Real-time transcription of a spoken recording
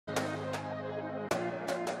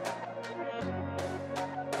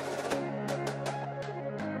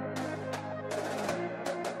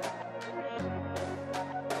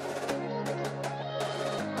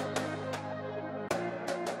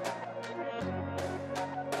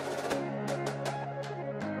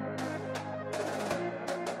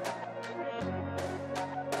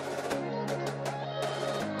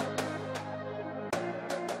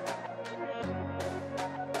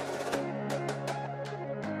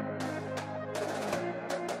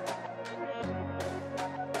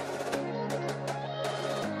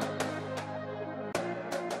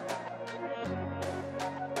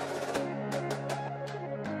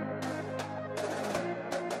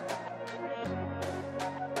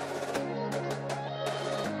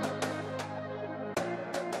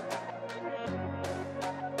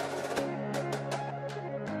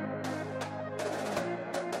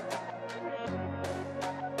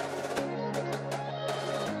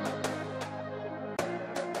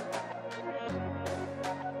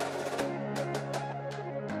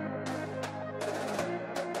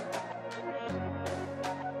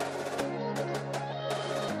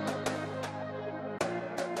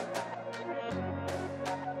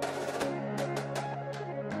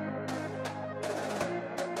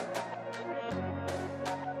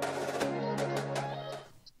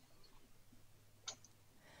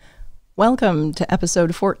Welcome to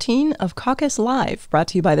episode 14 of Caucus Live, brought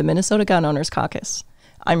to you by the Minnesota Gun Owners Caucus.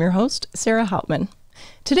 I'm your host, Sarah Hauptman.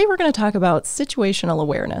 Today we're going to talk about situational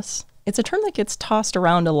awareness. It's a term that gets tossed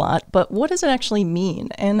around a lot, but what does it actually mean,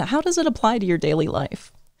 and how does it apply to your daily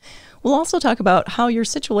life? We'll also talk about how your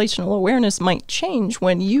situational awareness might change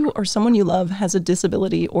when you or someone you love has a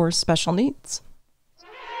disability or special needs.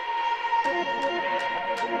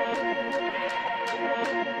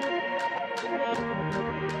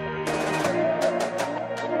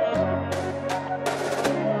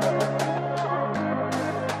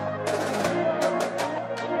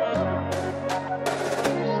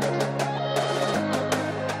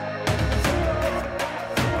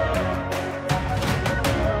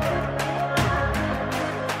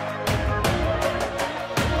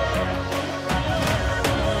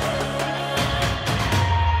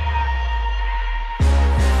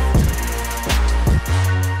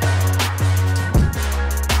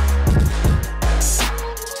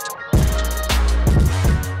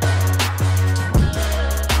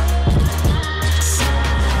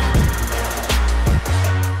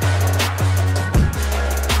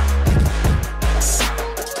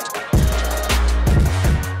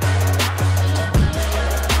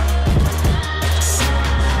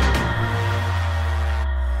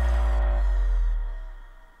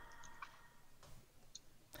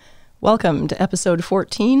 Welcome to episode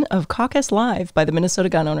 14 of Caucus Live by the Minnesota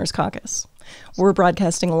Gun Owners Caucus. We're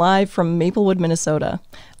broadcasting live from Maplewood, Minnesota.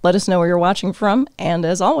 Let us know where you're watching from, and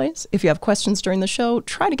as always, if you have questions during the show,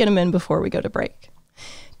 try to get them in before we go to break.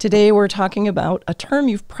 Today we're talking about a term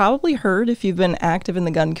you've probably heard if you've been active in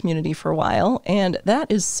the gun community for a while, and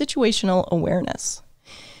that is situational awareness.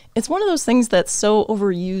 It's one of those things that's so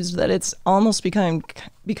overused that it's almost become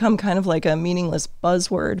kind of like a meaningless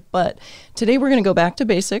buzzword. But today we're going to go back to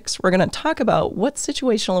basics. We're going to talk about what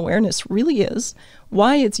situational awareness really is,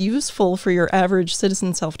 why it's useful for your average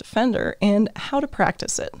citizen self-defender, and how to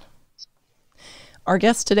practice it. Our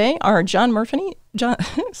guests today are John Murphy and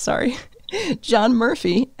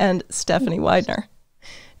Stephanie Widener.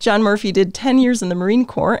 John Murphy did 10 years in the Marine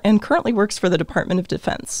Corps and currently works for the Department of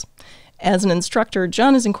Defense. As an instructor,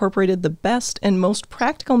 John has incorporated the best and most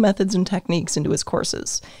practical methods and techniques into his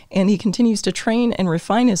courses, and he continues to train and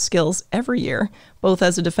refine his skills every year, both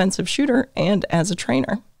as a defensive shooter and as a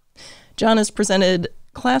trainer. John has presented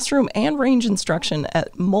classroom and range instruction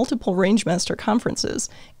at multiple Rangemaster Conferences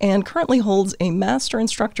and currently holds a Master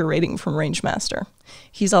Instructor rating from Rangemaster.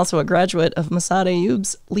 He's also a graduate of Massad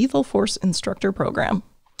Ayoob's Lethal Force Instructor program.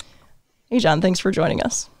 Hey, John, thanks for joining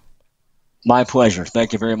us. My pleasure.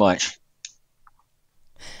 Thank you very much.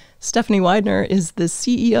 Stephanie Widener is the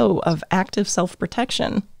CEO of Active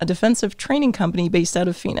Self-Protection, a defensive training company based out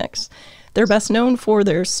of Phoenix. They're best known for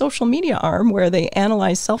their social media arm, where they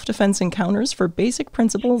analyze self-defense encounters for basic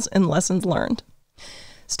principles and lessons learned.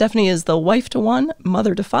 Stephanie is the wife to one,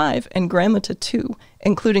 mother to five, and grandma to two,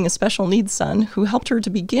 including a special needs son who helped her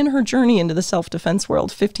to begin her journey into the self-defense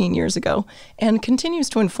world 15 years ago and continues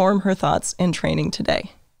to inform her thoughts and training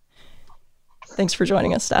today. Thanks for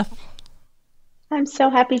joining us, Steph. I'm so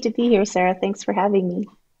happy to be here, Sarah. Thanks for having me.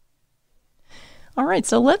 All right,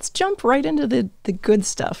 so let's jump right into the good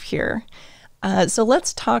stuff here. So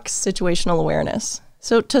let's talk situational awareness.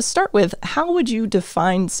 So to start with, how would you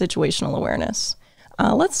define situational awareness?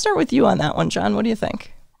 Let's start with you on that one, John. What do you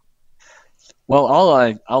think?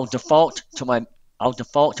 Well, I'll default to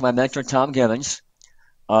my mentor, Tom Givens.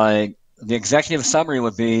 The executive summary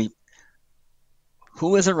would be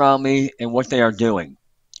who is around me and what they are doing.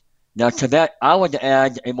 Now, to that, I would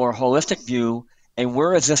add a more holistic view, and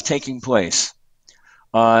where is this taking place?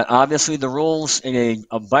 Obviously, the rules in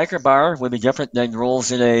a biker bar would be different than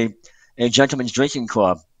rules in a gentleman's drinking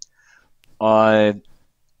club. And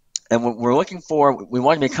what we're looking for, we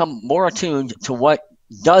want to become more attuned to what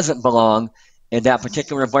doesn't belong in that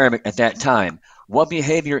particular environment at that time. What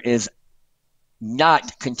behavior is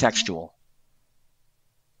not contextual?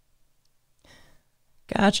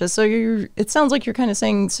 Gotcha. So it sounds like you're kind of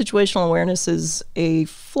saying situational awareness is a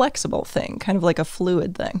flexible thing, kind of like a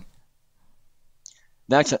fluid thing.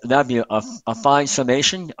 That'd be a fine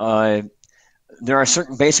summation. There are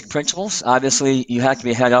certain basic principles. Obviously, you have to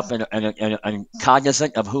be head up and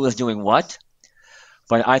cognizant of who is doing what.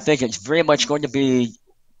 But I think it's very much going to be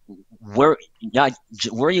where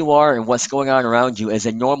you are and what's going on around you as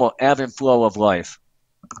a normal ebb and flow of life.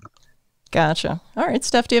 Gotcha. All right,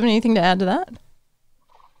 Steph, do you have anything to add to that?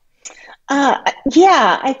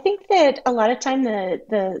 Yeah, I think that a lot of time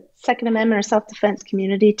the Second Amendment or self-defense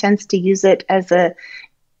community tends to use it as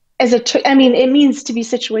I mean, it means to be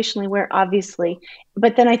situationally aware, obviously,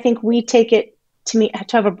 but then I think we take it to me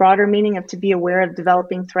to have a broader meaning of to be aware of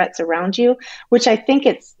developing threats around you, which I think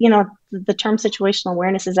it's, the term situational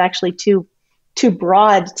awareness is actually too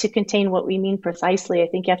broad to contain what we mean precisely. I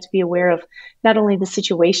think you have to be aware of not only the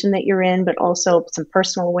situation that you're in, but also some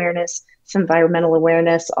personal awareness, some environmental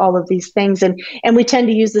awareness, all of these things. And we tend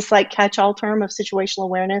to use this like catch-all term of situational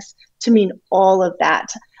awareness to mean all of that.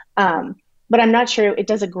 But I'm not sure it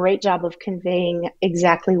does a great job of conveying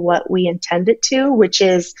exactly what we intend it to, which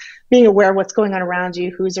is being aware of what's going on around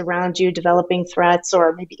you, who's around you, developing threats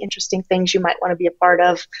or maybe interesting things you might want to be a part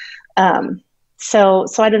of. So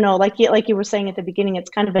I don't know, like you were saying at the beginning, it's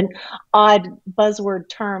kind of an odd buzzword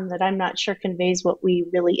term that I'm not sure conveys what we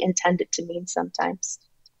really intend it to mean sometimes.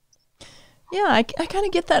 Yeah, I kind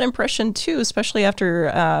of get that impression too, especially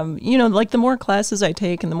after, like the more classes I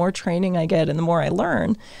take and the more training I get and the more I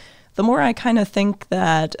learn, the more I kind of think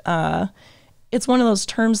that it's one of those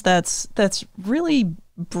terms that's really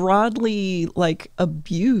broadly like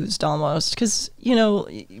abused almost, because,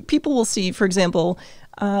 people will see, for example,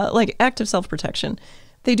 like active self-protection.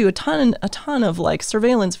 They do a ton of like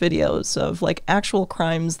surveillance videos of like actual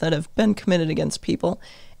crimes that have been committed against people.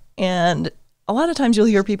 And a lot of times you'll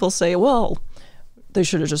hear people say, well, they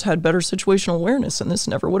should have just had better situational awareness and this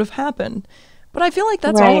never would have happened. But I feel like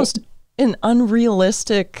that's almost an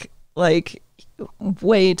unrealistic like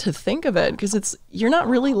way to think of it, because you're not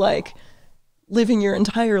really like living your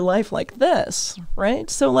entire life like this, right?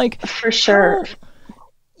 So like for sure.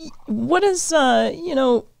 What is, I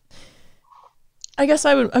guess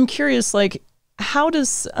I'm curious, like, how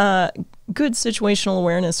does good situational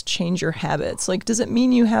awareness change your habits? Like, does it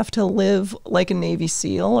mean you have to live like a Navy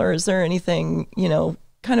SEAL, or is there anything,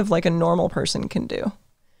 kind of like a normal person can do?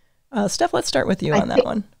 Steph, let's start with you on that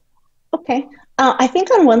one. Okay. I think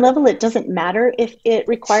on one level, it doesn't matter if it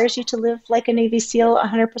requires you to live like a Navy SEAL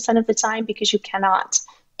 100% of the time, because you cannot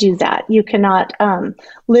do that. You cannot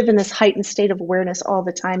live in this heightened state of awareness all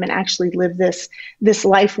the time and actually live this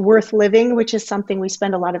life worth living, which is something we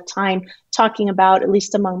spend a lot of time talking about, at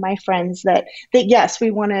least among my friends, that yes, we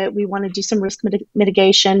want to do some risk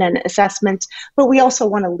mitigation and assessment, but we also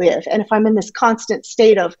want to live. And if I'm in this constant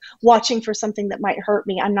state of watching for something that might hurt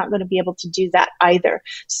me, I'm not going to be able to do that either.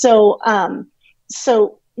 So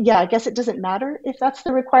yeah, I guess it doesn't matter if that's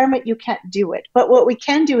the requirement, you can't do it. But what we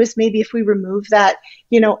can do is maybe if we remove that,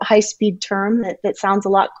 high-speed term that sounds a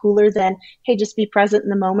lot cooler than, hey, just be present in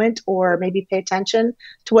the moment, or maybe pay attention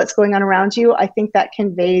to what's going on around you, I think that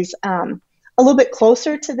conveys a little bit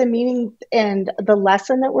closer to the meaning and the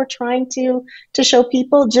lesson that we're trying to show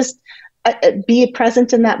people. Just be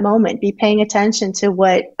present in that moment, be paying attention to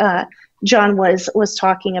what John was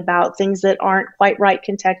talking about, things that aren't quite right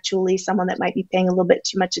contextually, someone that might be paying a little bit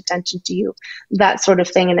too much attention to you, that sort of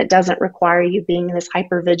thing. And it doesn't require you being in this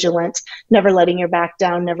hyper-vigilant, never letting your back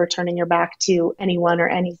down, never turning your back to anyone or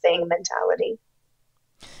anything mentality.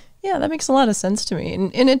 Yeah, that makes a lot of sense to me.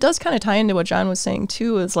 And it does kind of tie into what John was saying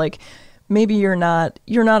too, is like, maybe you're not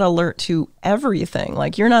alert to everything.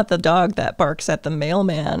 Like, you're not the dog that barks at the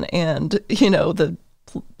mailman and, the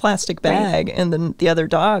plastic bag and then the other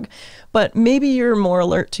dog, but maybe you're more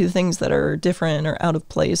alert to things that are different or out of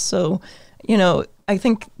place. So, I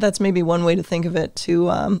think that's maybe one way to think of it,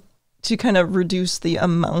 to kind of reduce the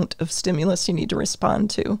amount of stimulus you need to respond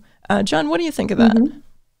to. John, what do you think of that? Mm-hmm.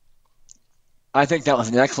 I think that was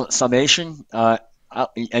an excellent summation.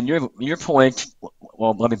 And your point,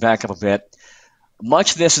 well, let me back up a bit.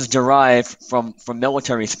 Much of this is derived from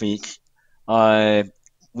military speak.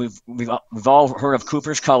 We've all heard of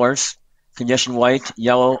Cooper's colors: condition white,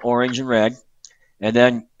 yellow, orange, and red. And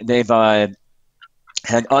then they've had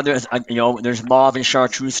others. There's mauve and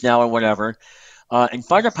chartreuse now, or whatever. And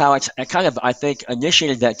fighter pilots, I think,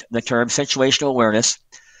 initiated the term situational awareness.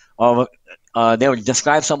 They would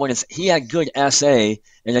describe someone as, he had good SA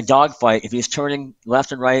in a dogfight. If he's turning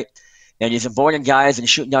left and right and he's avoiding guys and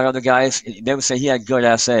shooting down other guys, they would say he had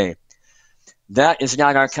good SA. That is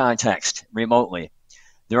not our context remotely.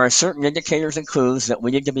 There are certain indicators and clues that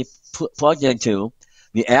we need to be plugged into,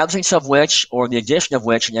 the absence of which, or the addition of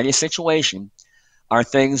which, in any situation, are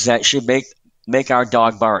things that should make our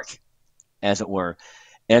dog bark, as it were.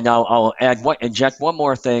 And I'll inject one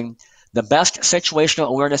more thing. The best situational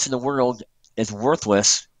awareness in the world is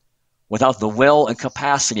worthless without the will and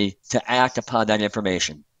capacity to act upon that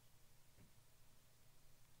information.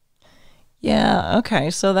 Yeah, okay.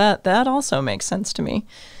 So that also makes sense to me.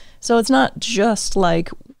 So it's not just like,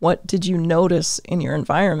 what did you notice in your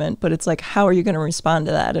environment, but it's like, how are you going to respond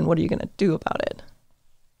to that and what are you going to do about it?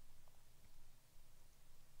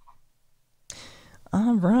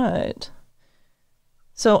 All right.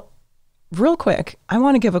 So real quick, I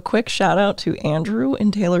want to give a quick shout out to Andrew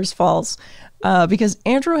in Taylor's Falls, because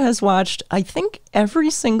Andrew has watched, I think, every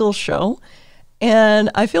single show, and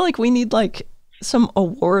I feel like we need like some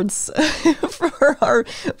awards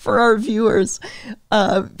for our viewers,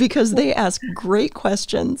 because they ask great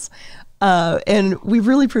questions. And we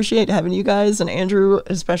really appreciate having you guys, and Andrew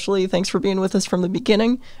especially. Thanks for being with us from the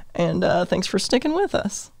beginning, and thanks for sticking with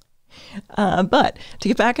us. But to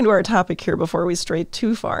get back into our topic here before we stray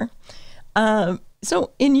too far,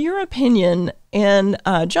 so in your opinion, and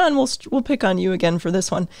John, we'll pick on you again for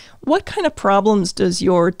this one, what kind of problems does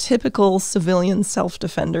your typical civilian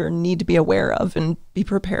self-defender need to be aware of and be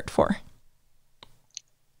prepared for?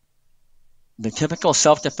 The typical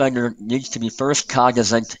self-defender needs to be first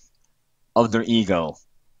cognizant of their ego.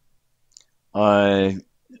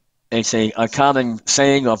 It's a common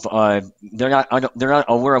saying of they're not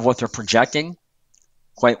aware of what they're projecting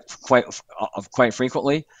quite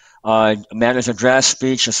frequently. Manners of dress,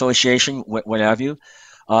 speech, association, what have you.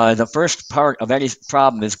 The first part of any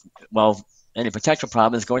problem is, well, any potential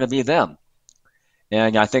problem is going to be them.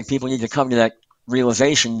 And I think people need to come to that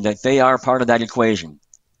realization that they are part of that equation.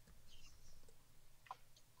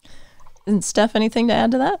 And Steph, anything to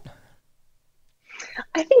add to that?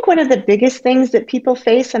 I think one of the biggest things that people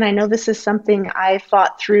face, and I know this is something I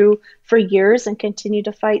fought through for years and continue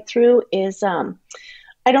to fight through, is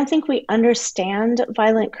I don't think we understand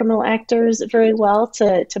violent criminal actors very well,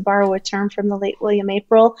 to borrow a term from the late William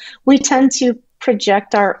April. We tend to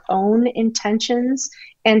project our own intentions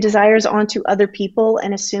and desires onto other people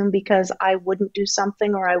and assume because I wouldn't do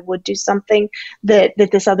something or I would do something that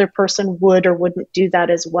this other person would or wouldn't do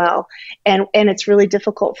that as well. And it's really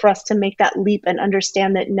difficult for us to make that leap and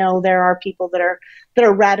understand that no, there are people that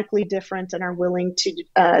are radically different and are willing to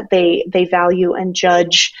they value and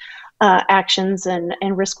judge actions and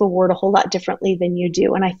risk reward a whole lot differently than you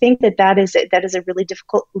do. And I think that is a really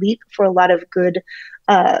difficult leap for a lot of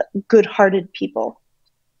good-hearted people.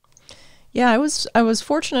 Yeah, I was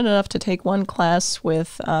fortunate enough to take one class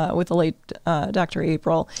with the late Dr.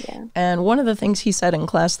 April, yeah. And one of the things he said in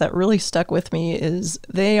class that really stuck with me is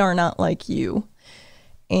they are not like you,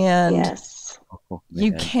 and yes.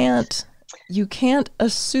 you can't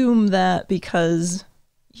assume that because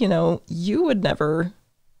you would never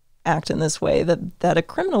act in this way, that a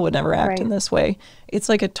criminal would never act right. in this way. It's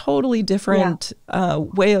like a totally different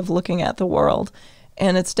way of looking at the world,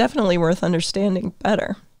 and it's definitely worth understanding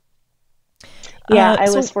better. Yeah, I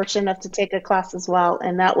was fortunate enough to take a class as well,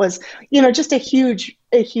 and that was, just a huge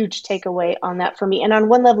takeaway on that for me. And on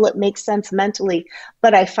one level, it makes sense mentally,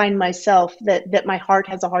 but I find myself that my heart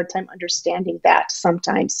has a hard time understanding that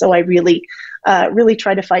sometimes. So I really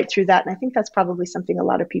try to fight through that, and I think that's probably something a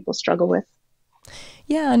lot of people struggle with.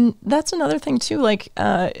 Yeah, and that's another thing too. Like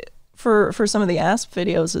for some of the ASP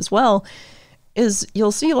videos as well, is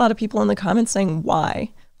you'll see a lot of people in the comments saying why.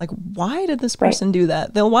 Like, why did this person do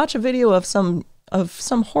that? They'll watch a video of some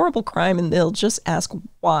horrible crime and they'll just ask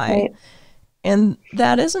why. Right. And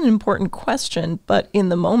that is an important question, but in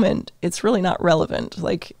the moment, it's really not relevant.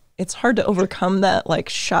 Like, it's hard to overcome that like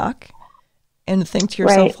shock and think to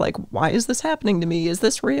yourself, like, why is this happening to me? Is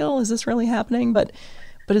this real? Is this really happening? But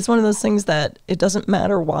it's one of those things that it doesn't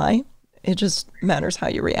matter why. It just matters how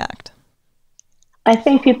you react. I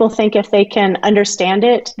think people think if they can understand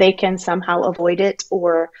it, they can somehow avoid it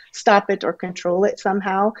or stop it or control it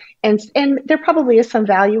somehow. And there probably is some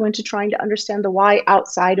value into trying to understand the why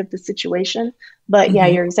outside of the situation. But yeah,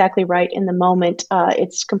 you're exactly right. In the moment,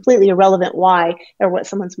 it's completely irrelevant why or what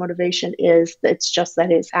someone's motivation is. It's just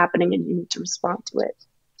that it's happening and you need to respond to it.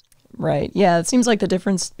 Right. Yeah. It seems like the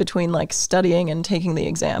difference between like studying and taking the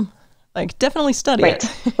exam. Like, definitely study it.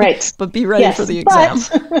 Right. But be ready for the exam.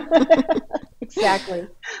 Exactly.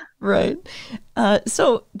 Right.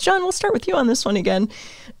 So, John, we'll start with you on this one again.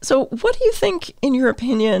 So what do you think, in your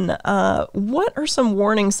opinion, what are some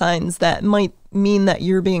warning signs that might mean that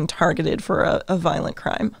you're being targeted for a violent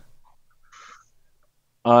crime?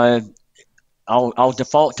 I'll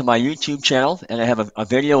default to my YouTube channel, and I have a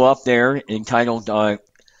video up there entitled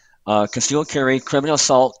Concealed Carry Criminal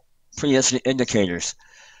Assault Pre-Incident Indicators.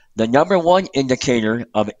 The number one indicator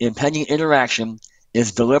of impending interaction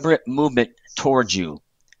is deliberate movement towards you.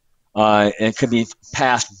 It could be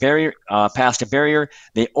past a barrier.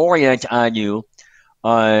 They orient on you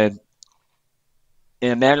in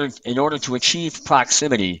a manner in order to achieve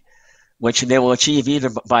proximity, which they will achieve either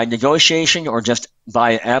by negotiation or just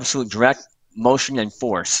by absolute direct motion and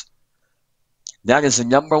force. That is the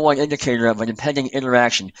number one indicator of an impending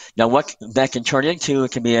interaction. Now, what that can turn into,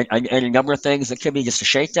 it can be any number of things. It could be just a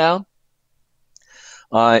shakedown.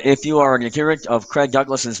 If you are an adherent of Craig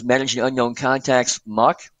Douglas's Managing Unknown Contacts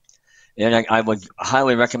muck, and I would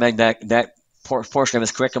highly recommend that portion of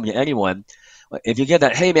his curriculum to anyone. If you get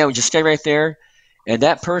that, hey man, would you stay right there, and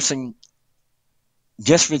that person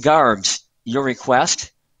disregards your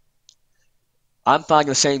request, I'm fine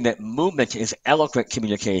with saying that movement is eloquent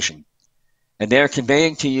communication, and they're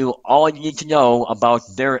conveying to you all you need to know about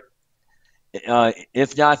their,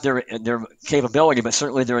 if not their capability, but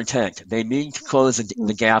certainly their intent. They mean to close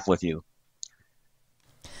the gap with you.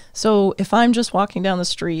 So if I'm just walking down the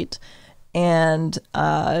street and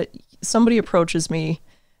somebody approaches me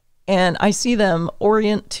and I see them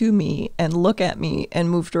orient to me and look at me and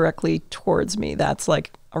move directly towards me, that's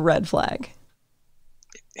like a red flag.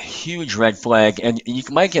 Huge red flag, and you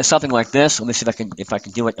might get something like this. Let me see if I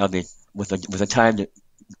can do it with a timed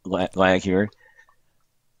lag here.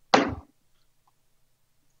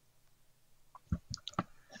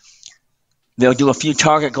 They'll do a few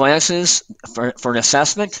target glances for an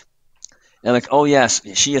assessment, and like, oh yes,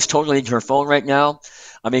 she is totally into her phone right now.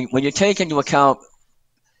 I mean, when you take into account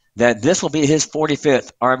that this will be his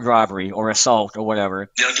 45th armed robbery or assault or whatever,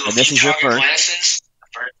 and this is your first. Glances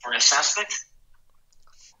for an assessment.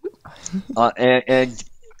 And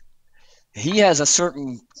he has a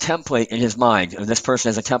certain template in his mind, and this person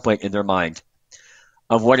has a template in their mind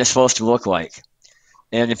of what it's supposed to look like.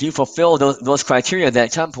 And if you fulfill those criteria,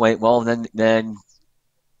 that template, well, then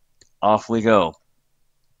off we go.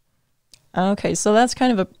 Okay, so that's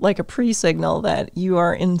kind of like a pre-signal that you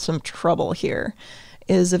are in some trouble here,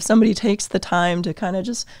 is if somebody takes the time to kind of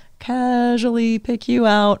just casually pick you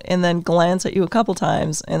out and then glance at you a couple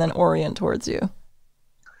times and then orient towards you.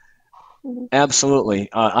 Absolutely.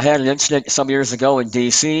 I had an incident some years ago in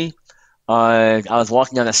D.C. I was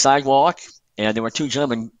walking down a sidewalk, and there were two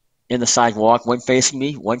gentlemen in the sidewalk, one facing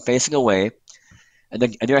me, one facing away, and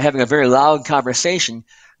they were having a very loud conversation.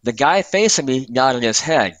 The guy facing me nodded his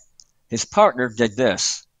head. His partner did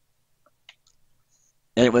this.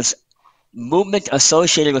 And it was movement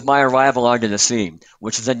associated with my arrival onto the scene,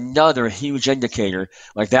 which is another huge indicator.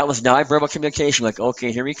 Like, that was nonverbal communication, like,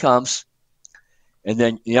 okay, here he comes. And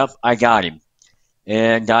then, yep, I got him.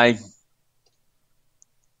 And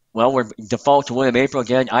we're default to William April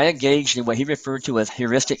again. I engaged in what he referred to as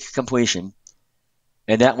heuristic completion.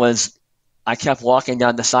 And that was, I kept walking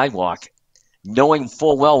down the sidewalk, knowing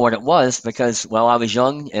full well what it was because, well, I was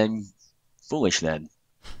young and foolish then.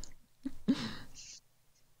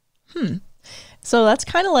 So that's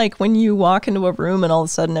kind of like when you walk into a room and all of a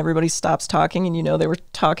sudden everybody stops talking and you know they were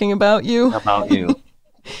talking about you. About you.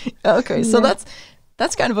 Okay, so that's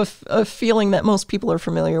kind of a feeling that most people are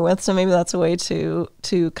familiar with. So maybe that's a way to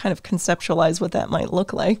kind of conceptualize what that might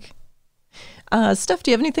look like. Steph,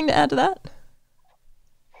 do you have anything to add to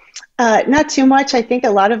that? Not too much. I think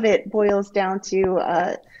a lot of it boils down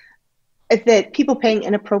to that people paying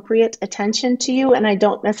inappropriate attention to you. And I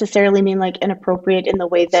don't necessarily mean like inappropriate in the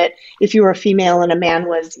way that if you were a female and a man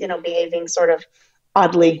was, behaving sort of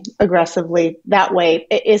oddly aggressively that way,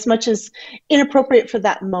 as much as inappropriate for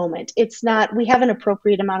that moment. It's not, we have an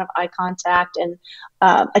appropriate amount of eye contact and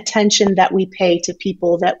attention that we pay to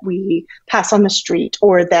people that we pass on the street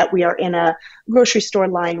or that we are in a grocery store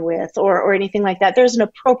line with or anything like that. There's an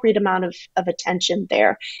appropriate amount of attention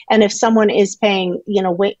there. And if someone is paying,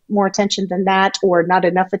 way more attention than that or not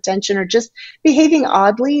enough attention or just behaving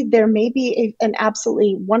oddly, there may be an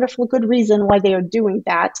absolutely wonderful good reason why they are doing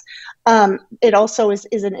that. It also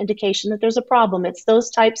is an indication that there's a problem. It's those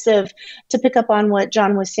types of, to pick up on what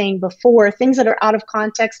John was saying before, things that are out of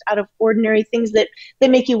context, out of ordinary, things that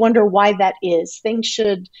make you wonder why that is.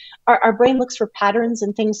 Our brain looks for patterns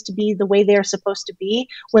and things to be the way they are supposed to be.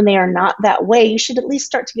 When they are not that way, you should at least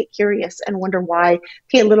start to get curious and wonder why.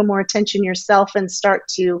 Pay a little more attention yourself and start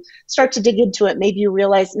to dig into it. Maybe you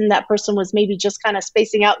realize that person was maybe just kind of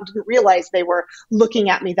spacing out and didn't realize they were looking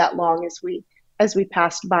at me that long as we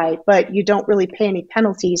passed by, but you don't really pay any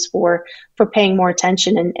penalties for paying more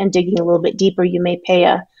attention and digging a little bit deeper. You may pay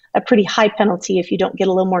a pretty high penalty if you don't get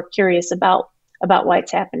a little more curious about why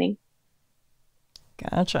it's happening.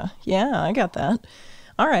 Gotcha. Yeah, I got that.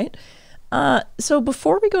 All right. So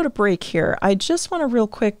before we go to break here, I just want to real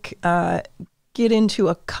quick get into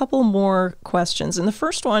a couple more questions. And the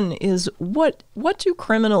first one is, what do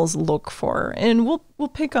criminals look for? And we'll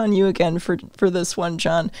pick on you again for this one,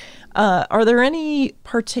 John. Are there any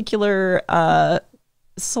particular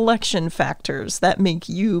selection factors that make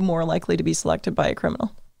you more likely to be selected by a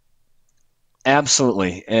criminal?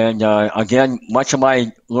 Absolutely. And again, much of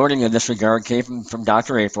my learning in this regard came from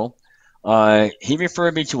Dr. April. He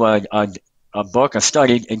referred me to a book, a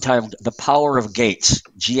study entitled The Power of Gaits,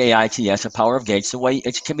 G-A-I-T-S, The Power of Gaits.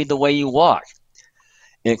 It can be the way you walk.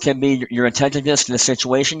 It can be your attentiveness to the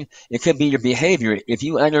situation. It could be your behavior. If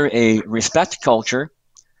you enter a respect culture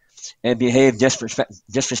and behave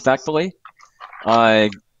disrespectfully,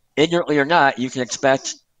 ignorantly or not, you can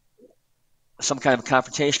expect some kind of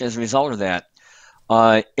confrontation as a result of that.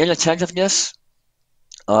 Inattentiveness,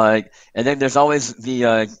 and then there's always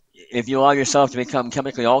the if you allow yourself to become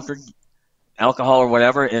chemically altered, alcohol or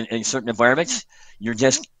whatever, in certain environments,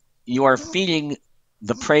 you are feeding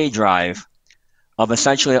the prey drive of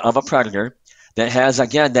essentially of a predator that has,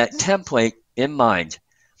 again, that template in mind,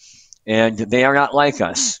 and they are not like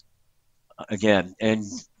us, again, and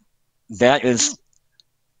that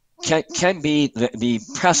can be the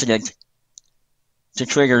precedent to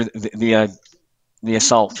trigger the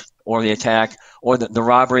assault or the attack or the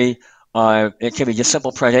robbery. It can be just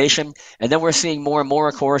simple predation, and then we're seeing more and more,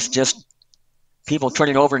 of course, just people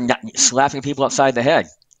turning over and slapping people upside the head.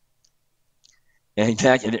 And in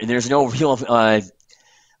fact, there's no real,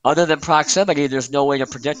 other than proximity, there's no way to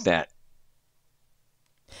predict that.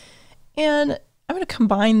 And I'm going to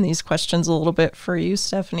combine these questions a little bit for you,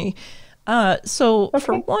 Stephanie. So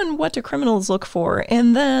for one, what do criminals look for?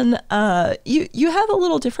 And then you have a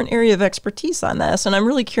little different area of expertise on this, and I'm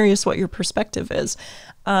really curious what your perspective is.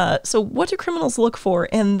 So what do criminals look for?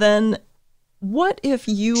 And then what if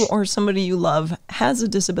you or somebody you love has a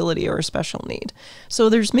disability or a special need? So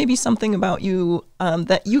there's maybe something about you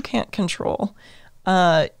that you can't control.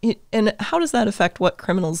 And how does that affect what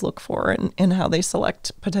criminals look for and how they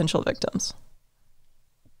select potential victims?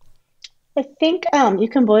 I think you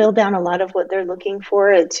can boil down a lot of what they're looking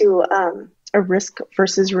for to a risk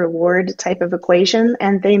versus reward type of equation,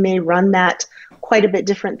 and they may run that quite a bit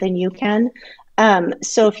different than you can.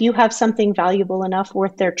 So if you have something valuable enough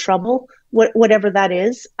worth their trouble, whatever that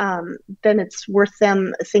is, then it's worth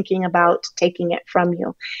them thinking about taking it from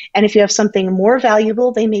you. And if you have something more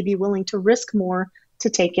valuable, they may be willing to risk more to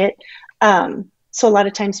take it. So a lot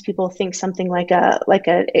of times people think something like a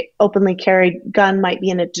openly carried gun might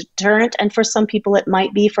be a deterrent, and for some people it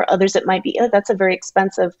might be. For others it might be, oh, that's a very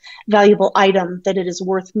expensive, valuable item that it is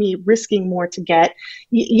worth me risking more to get.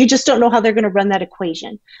 You just don't know how they're going to run that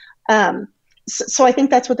equation. So I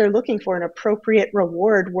think that's what they're looking for, an appropriate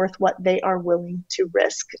reward worth what they are willing to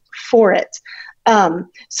risk for it.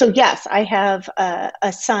 So yes, I have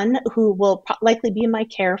a son who will likely be in my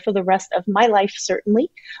care for the rest of my life,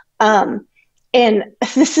 certainly. And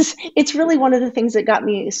it's really one of the things that got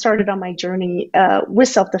me started on my journey with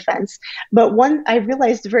self-defense. But one, I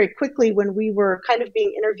realized very quickly when we were kind of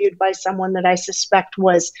being interviewed by someone that I suspect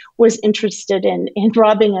was interested in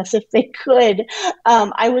robbing us if they could.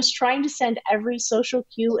 I was trying to send every social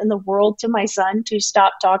cue in the world to my son to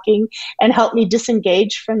stop talking and help me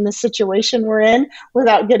disengage from the situation we're in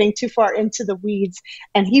without getting too far into the weeds.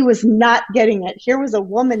 And he was not getting it. Here was a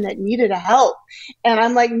woman that needed a help. And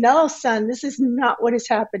I'm like, no, son, this is not what is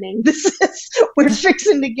happening. We're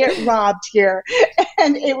fixing to get robbed here.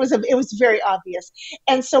 And it was very obvious.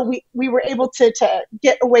 And so we were able to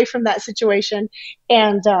get away from that situation.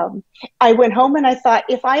 And I went home and I thought,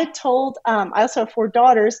 if I had told, I also have 4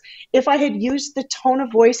 daughters, if I had used the tone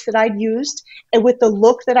of voice that I'd used and with the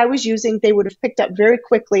look that I was using, they would have picked up very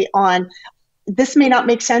quickly on, this may not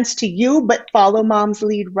make sense to you, but follow mom's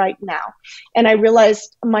lead right now. And I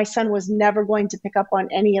realized my son was never going to pick up on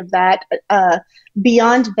any of that.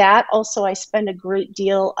 Beyond that, also, I spend a great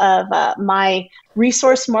deal of my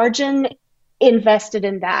resource margin invested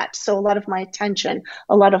in that. So a lot of my attention,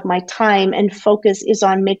 a lot of my time and focus is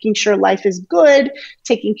on making sure life is good,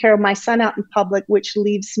 taking care of my son out in public, which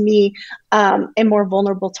leaves me a more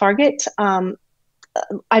vulnerable target.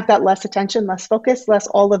 I've got less attention, less focus, less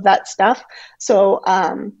all of that stuff. So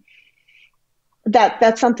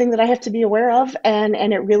that's something that I have to be aware of, and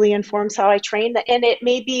it really informs how I train. And it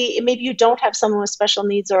maybe you don't have someone with special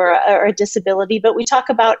needs or a disability, but we talk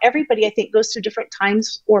about everybody, I think, goes through different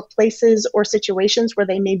times or places or situations where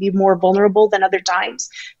they may be more vulnerable than other times.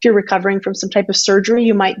 If you're recovering from some type of surgery,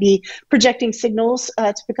 you might be projecting signals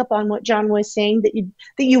to pick up on what John was saying that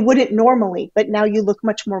you wouldn't normally, but now you look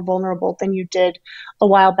much more vulnerable than you did a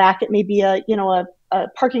while back. It may be a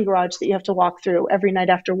parking garage that you have to walk through every night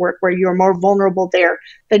after work where you're more vulnerable there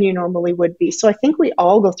than you normally would be. So I think we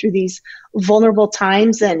all go through these vulnerable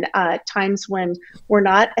times and times when we're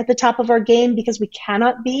not at the top of our game because we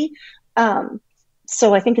cannot be.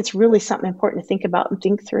 So I think it's really something important to think about and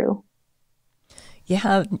think through.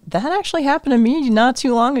 Yeah, that actually happened to me not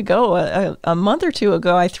too long ago. A month or two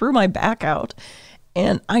ago, I threw my back out.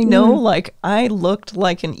 And I know I looked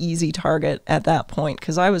like an easy target at that point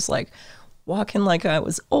because I was walking like I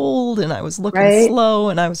was old and I was looking slow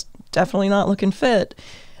and I was definitely not looking fit.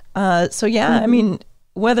 So yeah, I mean,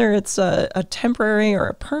 whether it's a temporary or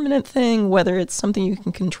a permanent thing, whether it's something you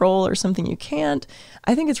can control or something you can't,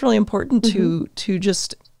 I think it's really important to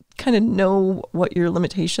just kind of know what your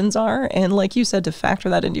limitations are. And like you said, to factor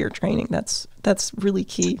that into your training, that's really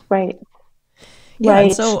key. Right. Yeah,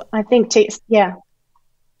 right. So I think, yeah,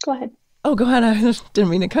 go ahead. Oh, go ahead. I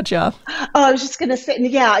didn't mean to cut you off. Oh, I was just going to say,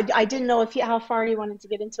 yeah, I didn't know how far you wanted to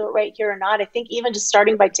get into it right here or not. I think even just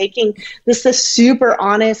starting by taking this super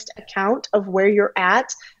honest account of where you're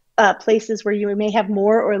at, places where you may have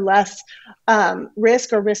more or less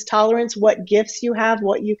risk or risk tolerance, what gifts you have,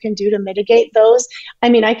 what you can do to mitigate those. I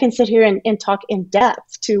mean, I can sit here and talk in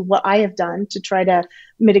depth to what I have done to try to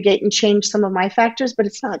mitigate and change some of my factors, but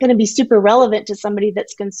it's not going to be super relevant to somebody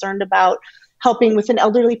that's concerned about helping with an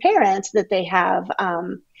elderly parent that they have.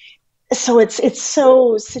 So it's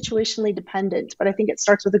so situationally dependent, but I think it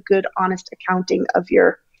starts with a good, honest accounting of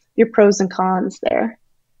your pros and cons there.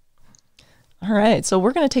 All right, so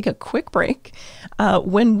we're going to take a quick break.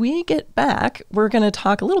 When we get back, we're going to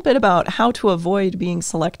talk a little bit about how to avoid being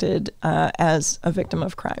selected as a victim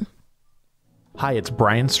of crime. Hi, it's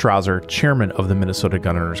Brian Strauser, chairman of the Minnesota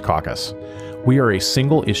Gun Owners Caucus. We are a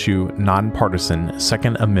single-issue, nonpartisan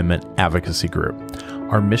Second Amendment advocacy group.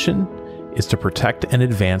 Our mission is to protect and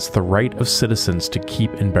advance the right of citizens to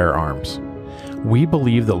keep and bear arms. We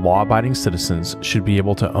believe that law-abiding citizens should be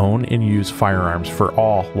able to own and use firearms for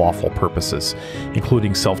all lawful purposes,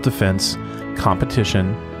 including self-defense,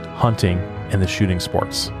 competition, hunting, and the shooting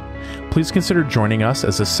sports. Please consider joining us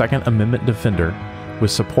as a Second Amendment defender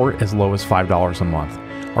with support as low as $5 a month,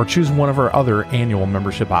 or choose one of our other annual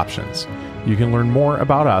membership options. You can learn more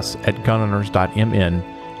about us at gunowners.mn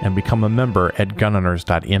and become a member at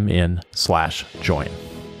gunowners.mn/join.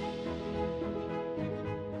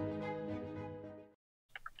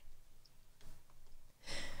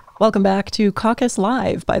 Welcome back to Caucus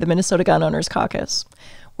Live by the Minnesota Gun Owners Caucus.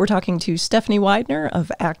 We're talking to Stephanie Widener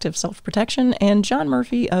of Active Self-Protection and John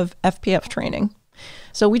Murphy of FPF Training.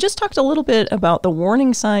 So we just talked a little bit about the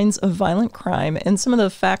warning signs of violent crime and some of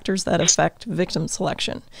the factors that affect victim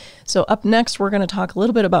selection. So up next, we're going to talk a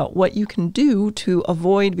little bit about what you can do to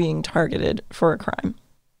avoid being targeted for a crime.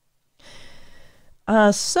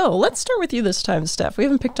 So let's start with you this time, Steph. We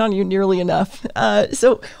haven't picked on you nearly enough.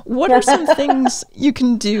 So what are some things you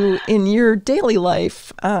can do in your daily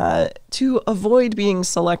life to avoid being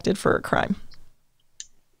selected for a crime?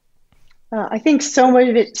 I think so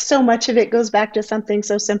much of it goes back to something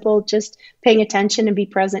so simple, just paying attention and be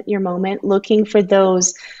present in your moment, looking for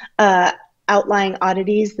those outlying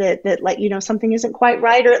oddities that let you know something isn't quite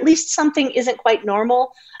right, or at least something isn't quite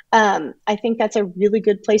normal. I think that's a really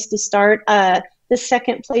good place to start. The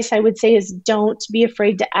second place I would say is don't be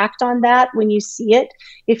afraid to act on that when you see it.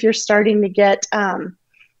 If you're starting to get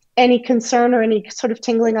any concern or any sort of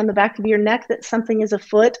tingling on the back of your neck that something is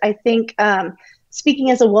afoot, I think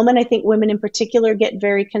speaking as a woman, I think women in particular get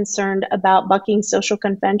very concerned about bucking social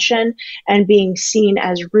convention and being seen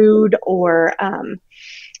as rude or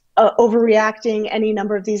overreacting, any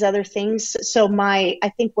number of these other things. So I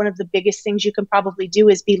think one of the biggest things you can probably do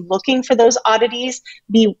is be looking for those oddities,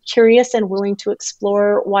 be curious and willing to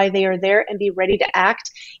explore why they are there, and be ready to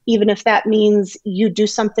act, even if that means you do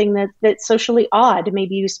something that's socially odd.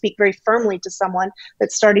 Maybe you speak very firmly to someone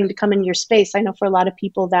that's starting to come in your space. I know for a lot of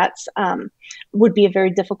people that's would be a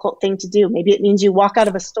very difficult thing to do. Maybe it means you walk out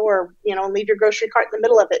of a store, and leave your grocery cart in the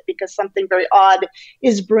middle of it because something very odd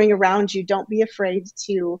is brewing around you. Don't be afraid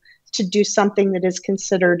to do something that is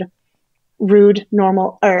considered rude,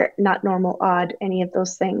 normal, or not normal, odd, any of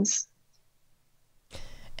those things.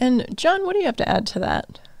 And John, what do you have to add to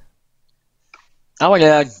that? I would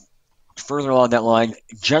add further along that line,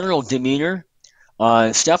 general demeanor.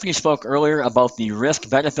 Stephanie spoke earlier about the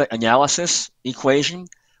risk-benefit analysis equation.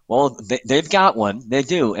 Well, they've got one. They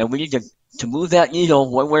do. And we need to move that needle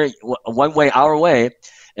one way our way.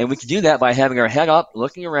 And we can do that by having our head up,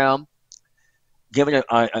 looking around, giving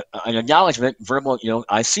an acknowledgement, verbal,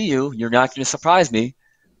 I see you. You're not going to surprise me.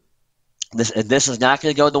 This is not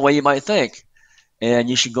going to go the way you might think. And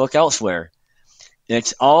you should look elsewhere.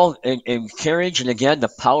 It's all in courage and, again, the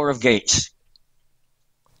power of gates.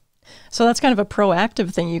 So that's kind of a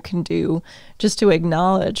proactive thing you can do, just to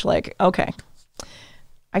acknowledge, like, okay,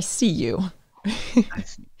 I see you.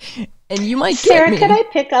 And you might Sarah, get me. could I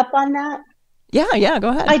pick up on that? Yeah, go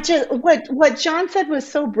ahead. What John said was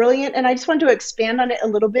so brilliant, and I just wanted to expand on it a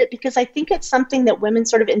little bit because I think it's something that women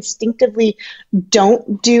sort of instinctively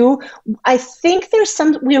don't do. I think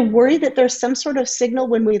we're worried that there's some sort of signal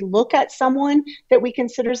when we look at someone that we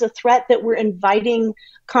consider as a threat that we're inviting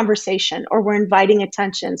conversation or we're inviting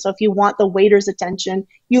attention. So if you want the waiter's attention,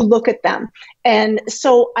 you look at them. And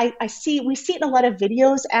so we see it in a lot of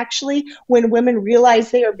videos, actually, when women realize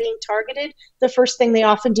they are being targeted, the first thing they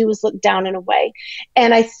often do is look down and away.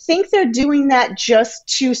 And I think they're doing that just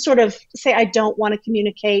to sort of say, I don't want to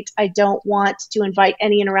communicate. I don't want to invite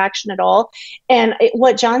any interaction at all. And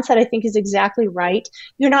what John said, I think, is exactly right.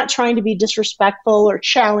 You're not trying to be disrespectful or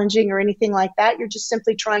challenging or anything like that. You're just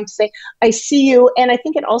simply trying to say, I see you. And I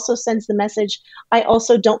think it also sends the message, I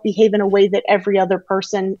also don't behave in a way that every other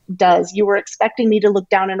person does. You were expecting me to look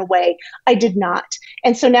down and away. I did not.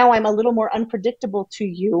 And so now I'm a little more unpredictable to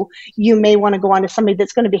you. You may want to go on to somebody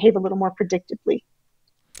that's going to behave a little more predictably.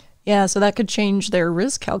 Yeah, so that could change their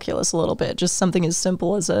risk calculus a little bit, just something as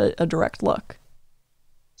simple as a direct look.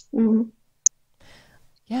 Mm-hmm.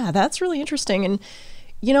 Yeah, that's really interesting. And,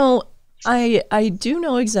 you know, I do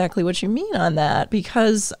know exactly what you mean on that,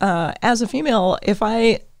 because as a female, if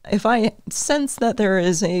I sense that there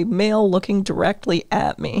is a male looking directly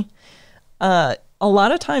at me, a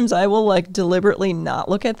lot of times I will like deliberately not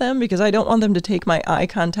look at them because I don't want them to take my eye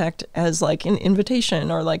contact as like an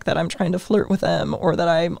invitation, or like that I'm trying to flirt with them, or that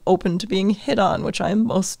I'm open to being hit on, which I'm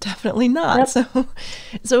most definitely not. Yep.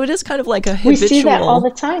 So it is kind of like a habitual. We see that all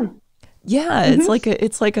the time. Yeah, mm-hmm.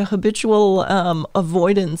 it's like a habitual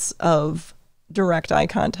avoidance of direct eye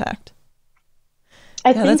contact.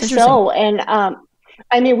 I think so. And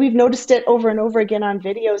I mean, we've noticed it over and over again on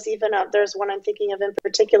videos. Even there's one I'm thinking of in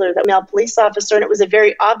particular, that male police officer, and it was a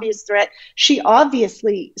very obvious threat. She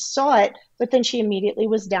obviously saw it, but then she immediately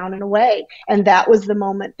was down and away. And that was the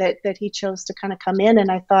moment that he chose to kind of come in.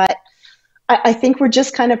 And I thought, I think we're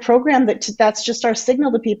just kind of programmed that's just our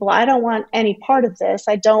signal to people. I don't want any part of this.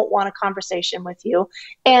 I don't want a conversation with you.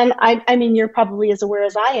 And I mean, you're probably as aware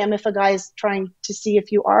as I am, if a guy is trying to see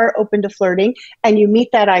if you are open to flirting and you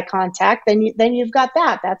meet that eye contact, then you've got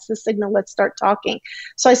that. That's the signal. Let's start talking.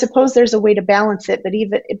 So I suppose there's a way to balance it. But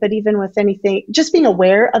even with anything, just being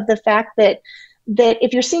aware of the fact that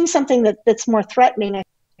if you're seeing something that's more threatening, I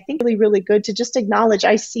think it's really, really good to just acknowledge,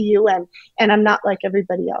 I see you and I'm not like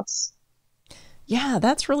everybody else. Yeah,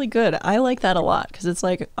 that's really good. I like that a lot, because it's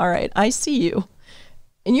like, all right, I see you,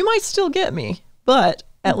 and you might still get me, but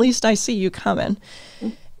at least I see you coming.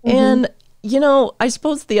 Mm-hmm. And, you know, I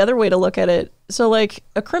suppose the other way to look at it, so like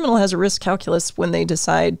a criminal has a risk calculus when they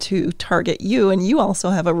decide to target you, and you also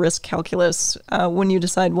have a risk calculus when you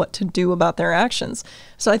decide what to do about their actions.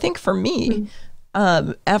 So I think for me,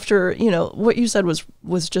 after, you know, what you said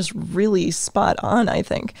was just really spot on, I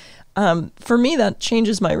think. For me, that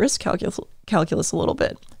changes my risk calculus a little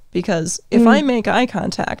bit, because if I make eye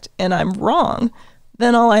contact and I'm wrong,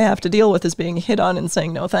 then all I have to deal with is being hit on and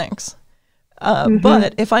saying no thanks.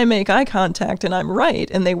 But if I make eye contact and I'm right,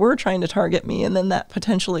 and they were trying to target me, and then that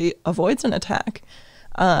potentially avoids an attack,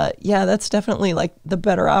 yeah, that's definitely like the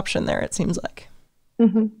better option there, it seems like.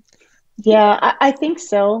 Mm-hmm. Yeah, I think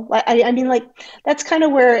so. I mean, like, that's kind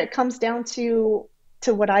of where it comes down to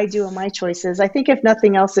what I do in my choices. I think if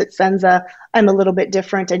nothing else, it sends I'm a little bit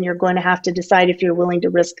different, and you're going to have to decide if you're willing to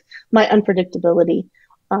risk my unpredictability.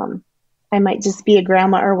 I might just be a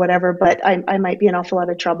grandma or whatever, but I might be an awful lot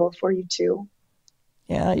of trouble for you too.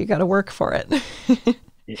 Yeah, you got to work for it.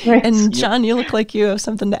 And John, you look like you have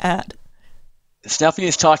something to add. Stephanie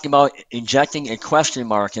is talking about injecting a question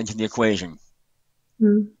mark into the equation.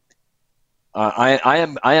 I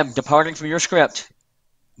am departing from your script,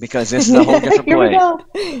 because this is a whole different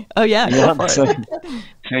play. Oh yeah, go for so, it.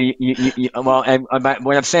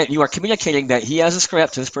 What I'm saying, you are communicating that he has a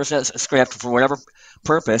script, this person has a script for whatever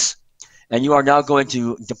purpose, and you are now going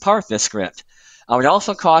to depart this script. I would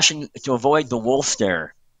also caution to avoid the wolf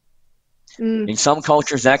stare. In some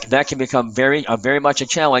cultures, that can become very much a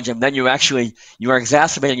challenge, and then you are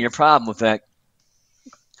exacerbating your problem with that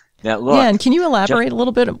look. Yeah, and can you elaborate a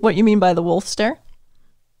little bit what you mean by the wolf stare?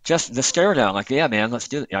 Just the stare down, like, yeah, man, let's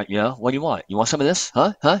do it. You know, what do you want? You want some of this?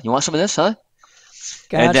 Huh? You want some of this? Huh?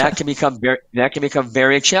 Gotcha. And that can become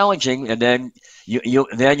very challenging. And then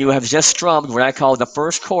you have just strummed what I call the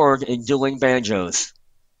first chord in dueling banjos.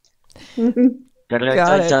 Got it.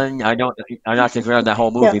 I'm not going to go on that whole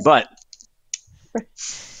movie, but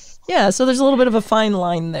yeah. So there's a little bit of a fine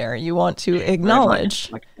line there. You want to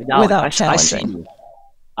acknowledge without challenging.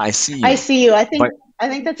 I see you. I see you. I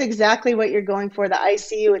think that's exactly what you're going for. The I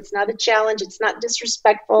see you. It's not a challenge. It's not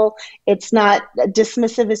disrespectful. It's not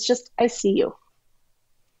dismissive. It's just, I see you.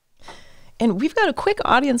 And we've got a quick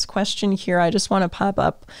audience question here I just want to pop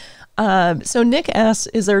up. So Nick asks,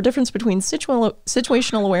 is there a difference between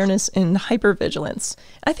situational awareness and hypervigilance?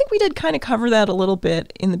 I think we did kind of cover that a little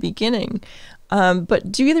bit in the beginning.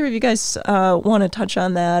 But do either of you guys want to touch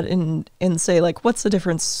on that and say, like, what's the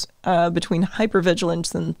difference between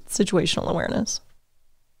hypervigilance and situational awareness?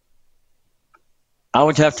 I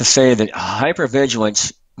would have to say that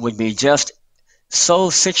hypervigilance would be just so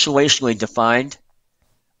situationally defined.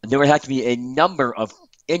 There would have to be a number of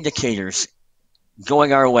indicators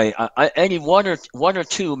going our way. Any one or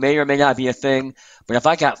two may or may not be a thing, but if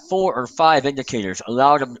I got 4 or 5 indicators, a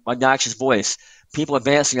loud, obnoxious voice, people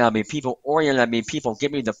advancing on me, people orienting on me, people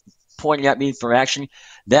pointing at me for action,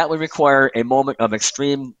 that would require a moment of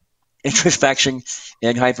extreme introspection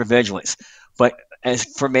and hypervigilance. But as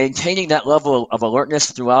for maintaining that level of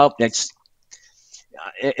alertness throughout,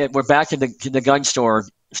 we're back to the gun store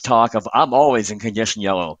talk of I'm always in condition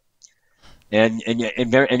yellow. And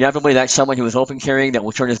inevitably, that's someone who is open carrying that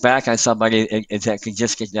will turn his back on somebody and that can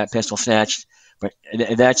just get that pistol snatched. But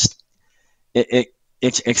it's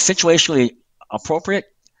situationally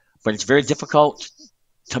appropriate, but it's very difficult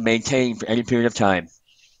to maintain for any period of time.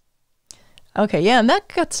 Okay, yeah, and that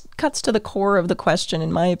cuts to the core of the question,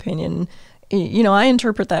 in my opinion. You know, I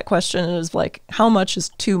interpret that question as like, how much is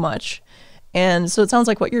too much? And so it sounds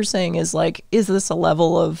like what you're saying is like, is this a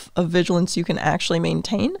level of vigilance you can actually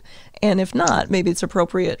maintain? And if not, maybe it's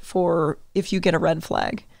appropriate for if you get a red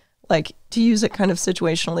flag, like to use it kind of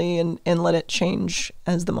situationally and let it change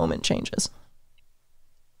as the moment changes.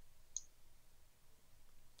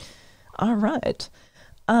 All right.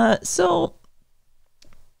 So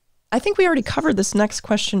I think we already covered this next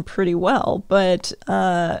question pretty well, but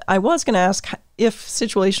I was going to ask if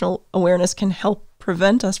situational awareness can help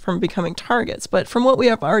prevent us from becoming targets. But from what we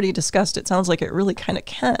have already discussed, it sounds like it really kind of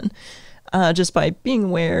can, just by being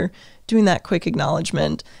aware, doing that quick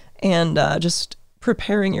acknowledgement, and just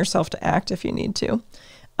preparing yourself to act if you need to.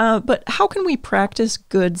 But how can we practice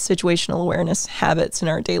good situational awareness habits in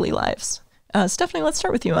our daily lives? Stephanie, let's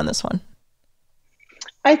start with you on this one.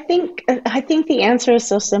 I think the answer is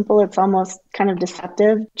so simple, it's almost kind of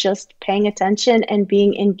deceptive. Just paying attention and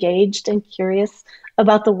being engaged and curious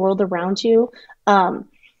about the world around you.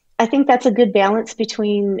 I think that's a good balance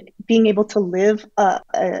between being able to live a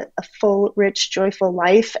full, rich, joyful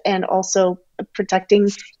life and also protecting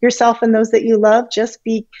yourself and those that you love. Just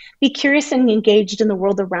be curious and engaged in the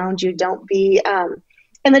world around you. Don't be,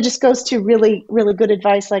 and that just goes to really, really good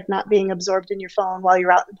advice, like not being absorbed in your phone while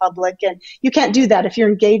you're out in public. And you can't do that if you're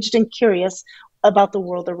engaged and curious about the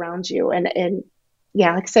world around you. And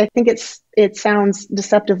yeah, like I said, I think it sounds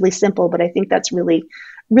deceptively simple, but I think that's really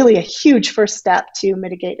a huge first step to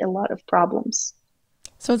mitigate a lot of problems.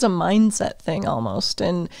 So it's a mindset thing almost,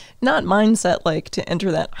 and not mindset like to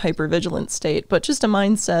enter that hypervigilant state, but just a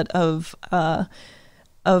mindset of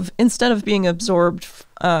instead of being absorbed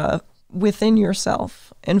within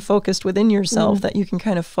yourself and focused within yourself, that you can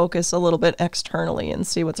kind of focus a little bit externally and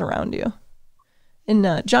see what's around you. And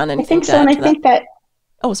John, anything? I think so, and I think that.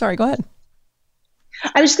 Oh, sorry. Go ahead.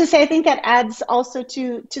 I was just going to say, I think that adds also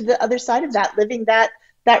to the other side of that, living that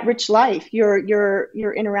rich life. You're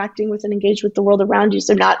interacting with and engaged with the world around you.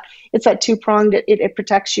 So it's that two-pronged, it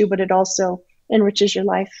protects you, but it also enriches your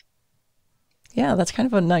life. Yeah, that's kind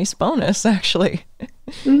of a nice bonus, actually.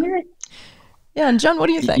 Mm-hmm. Yeah, and John, what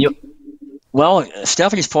do you think? Well,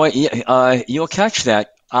 Stephanie's point, you'll catch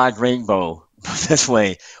that odd rainbow this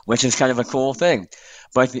way, which is kind of a cool thing.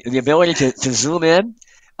 But the ability to zoom in,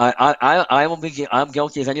 I'm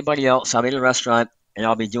guilty as anybody else. I'm in a restaurant and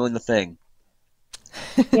I'll be doing the thing.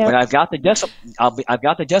 Yeah. But I've got the discipline. I've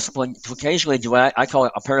got the discipline to occasionally do what I call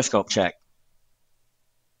it a periscope check,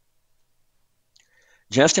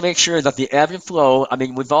 just to make sure that the ebb and flow. I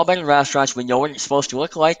mean, we've all been in restaurants. We know what it's supposed to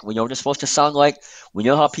look like. We know what it's supposed to sound like. We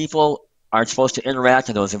know how people are supposed to interact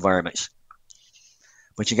in those environments.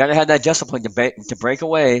 But you got to have that discipline to break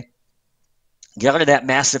away, get out of that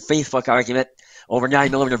massive Facebook argument over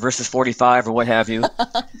 9mm versus 45 or what have you,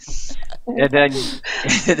 and then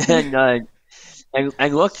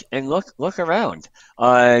look around.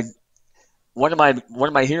 One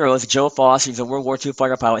of my heroes, Joe Foss, he's a World War II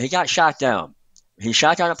fighter pilot. He got shot down. He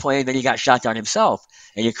shot down a plane, then he got shot down himself,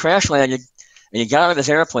 and he crash landed, and he got out of his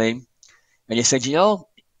airplane, and he said,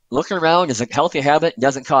 looking around is a healthy habit. It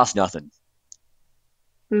doesn't cost nothing.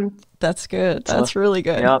 That's good. That's really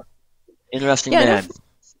good. Yeah, interesting man.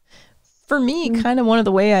 For me, kind of one of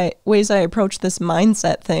the ways I approach this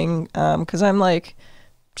mindset thing, because I'm like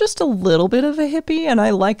just a little bit of a hippie, and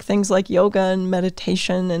I like things like yoga and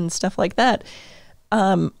meditation and stuff like that.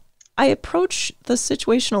 I approach the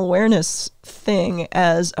situational awareness thing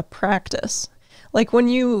as a practice. Like when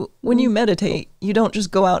you meditate, you don't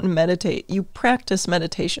just go out and meditate. You practice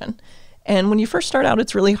meditation. And when you first start out,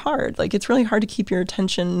 it's really hard. Like it's really hard to keep your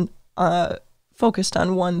attention focused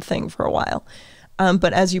on one thing for a while.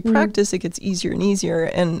 But as you practice, it gets easier and easier.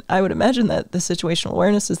 And I would imagine that the situational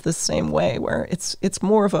awareness is the same way, where it's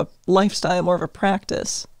more of a lifestyle, more of a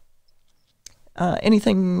practice.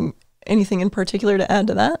 Anything in particular to add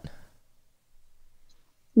to that?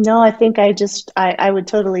 No, I think I would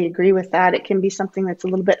totally agree with that. It can be something that's a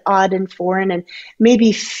little bit odd and foreign and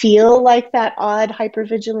maybe feel like that odd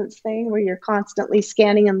hypervigilance thing where you're constantly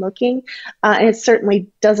scanning and looking. And it certainly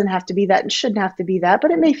doesn't have to be that and shouldn't have to be that,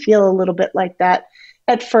 but it may feel a little bit like that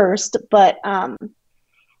at first. But I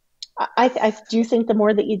do think the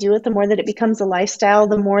more that you do it, the more that it becomes a lifestyle,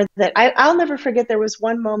 the more that I'll never forget. There was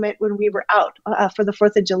one moment when we were out for the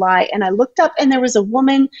 4th of July, and I looked up and there was a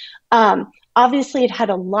woman. Obviously, it had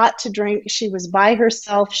a lot to drink. She was by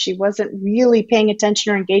herself. She wasn't really paying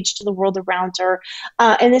attention or engaged to the world around her.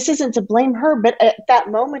 And this isn't to blame her, but at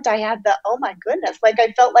that moment, I had the, oh my goodness, like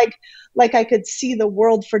I felt like I could see the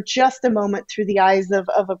world for just a moment through the eyes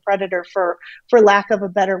of a predator, for lack of a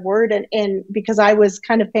better word. And because I was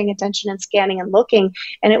kind of paying attention and scanning and looking,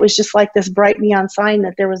 and it was just like this bright neon sign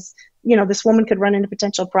that there was, this woman could run into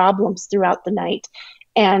potential problems throughout the night.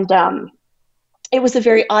 And it was a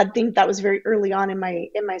very odd thing. That was very early on in my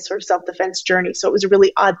sort of self-defense journey. So it was a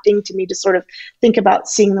really odd thing to me to sort of think about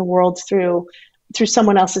seeing the world through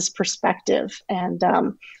someone else's perspective. And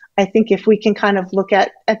I think if we can kind of look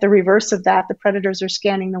at the reverse of that, the predators are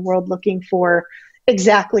scanning the world looking for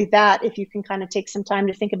exactly that. If you can kind of take some time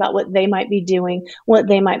to think about what they might be doing, what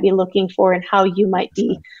they might be looking for, and how you might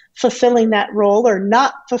be fulfilling that role or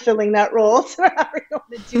not fulfilling that role, so however you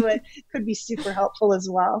want to do it, could be super helpful as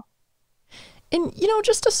well. And,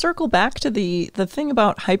 just to circle back to the thing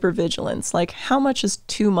about hypervigilance, like how much is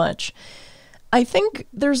too much? I think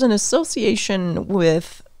there's an association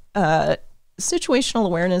with situational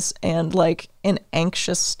awareness and like an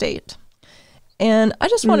anxious state. And I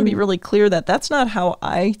just want to be really clear that that's not how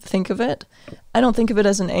I think of it. I don't think of it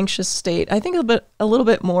as an anxious state. I think of it a little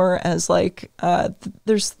bit more as like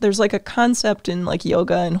there's like a concept in like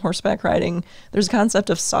yoga and horseback riding. There's a concept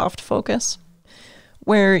of soft focus,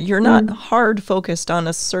 where you're not hard focused on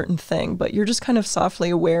a certain thing, but you're just kind of softly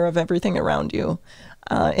aware of everything around you.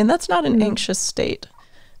 And that's not an anxious state.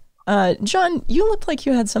 John, you looked like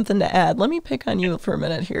you had something to add. Let me pick on you for a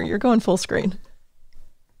minute here. You're going full screen.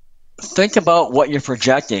 Think about what you're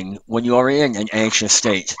projecting when you are in an anxious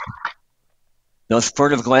state. Those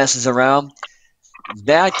furtive glances around,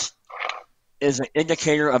 that is an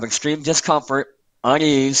indicator of extreme discomfort,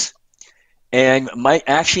 unease, and might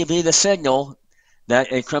actually be the signal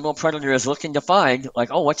that a criminal predator is looking to find, like,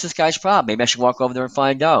 oh, what's this guy's problem? Maybe I should walk over there and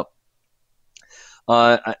find out.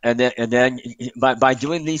 And then by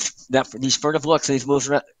doing these furtive looks, these moves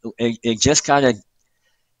around, it just kind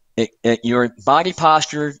of your body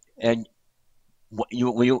posture and what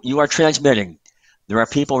you are transmitting. There are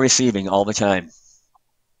people receiving all the time.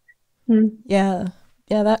 Yeah,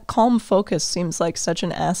 that calm focus seems like such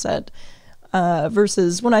an asset.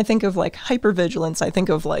 Versus when I think of like hypervigilance, I think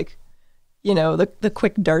of like, the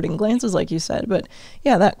quick darting glances, like you said. But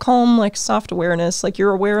yeah, that calm, like soft awareness, like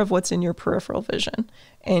you're aware of what's in your peripheral vision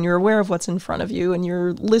and you're aware of what's in front of you and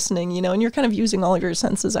you're listening, and you're kind of using all of your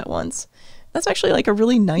senses at once. That's actually like a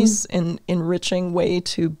really nice and enriching way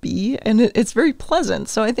to be. And it's very pleasant.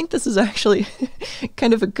 So I think this is actually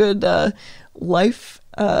kind of a good life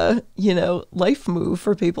move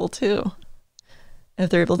for people too, if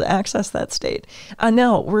they're able to access that state.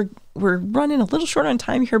 Now, we're running a little short on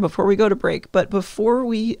time here before we go to break, but before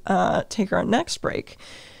we take our next break,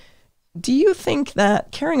 do you think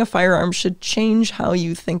that carrying a firearm should change how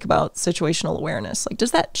you think about situational awareness? Like,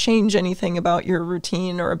 does that change anything about your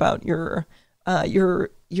routine or about your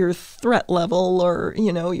threat level or,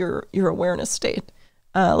 your awareness state?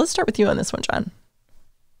 Let's start with you on this one, John.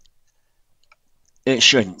 It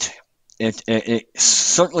shouldn't. It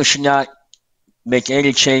certainly should not make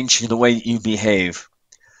any change to the way you behave.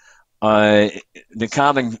 The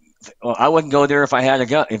common, I wouldn't go there if I had a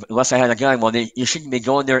gun, unless I had a gun. Well, you shouldn't be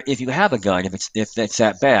going there if you have a gun, if it's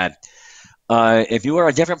that bad. If you are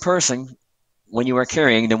a different person when you are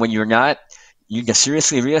carrying than when you're not, you need to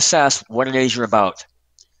seriously reassess what it is you're about.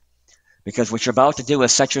 Because what you're about to do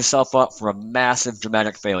is set yourself up for a massive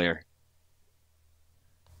dramatic failure.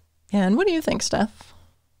 Yeah, and what do you think, Steph?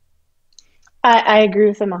 I agree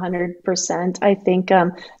with him 100%. I think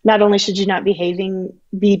not only should you not be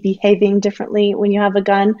behaving differently when you have a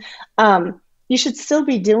gun, you should still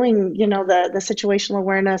be doing, the situational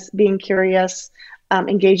awareness, being curious,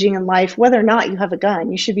 engaging in life, whether or not you have a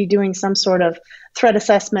gun. You should be doing some sort of threat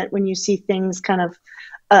assessment when you see things kind of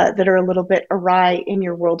that are a little bit awry in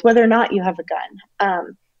your world, whether or not you have a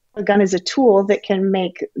gun. A gun is a tool that can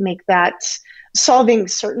make that solving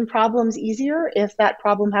certain problems easier if that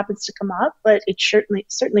problem happens to come up, but it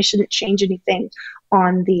certainly shouldn't change anything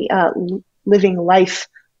on the living life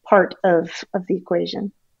part of the equation.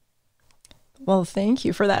 Well, thank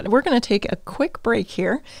you for that. We're going to take a quick break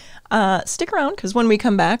here. Stick around, because when we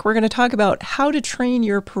come back, we're going to talk about how to train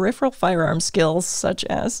your peripheral firearm skills, such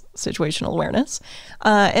as situational awareness,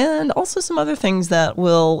 and also some other things that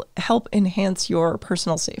will help enhance your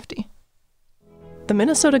personal safety. The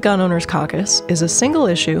Minnesota Gun Owners Caucus is a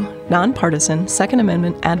single-issue, nonpartisan Second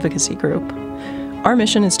Amendment advocacy group. Our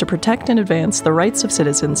mission is to protect and advance the rights of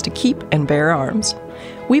citizens to keep and bear arms.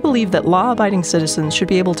 We believe that law-abiding citizens should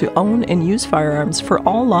be able to own and use firearms for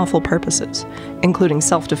all lawful purposes, including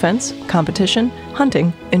self-defense, competition,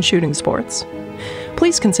 hunting, and shooting sports.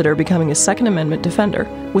 Please consider becoming a Second Amendment defender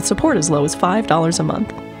with support as low as $5 a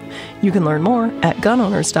month. You can learn more at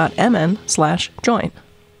gunowners.mn/join.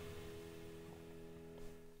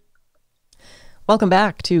 Welcome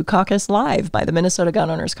back to Caucus Live by the Minnesota Gun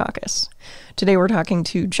Owners Caucus. Today we're talking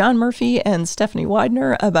to John Murphy and Stephanie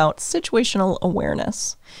Widener about situational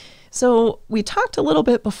awareness. So we talked a little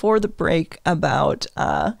bit before the break about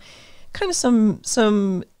kind of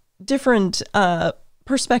some different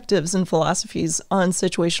perspectives and philosophies on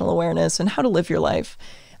situational awareness and how to live your life.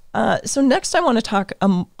 So next I want to talk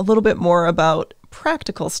a little bit more about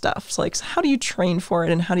practical stuff. So like, how do you train for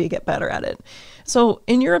it and how do you get better at it? So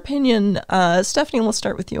in your opinion, Stephanie, we'll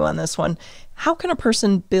start with you on this one. How can a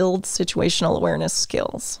person build situational awareness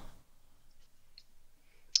skills?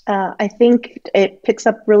 I think it picks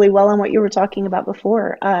up really well on what you were talking about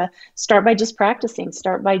before. Start by just practicing.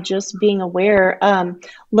 Start by just being aware,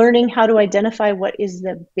 learning how to identify what is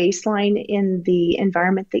the baseline in the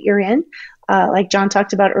environment that you're in. Like John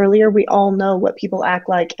talked about earlier, we all know what people act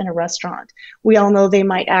like in a restaurant. We all know they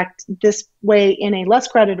might act this way in a less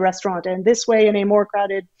crowded restaurant and this way in a more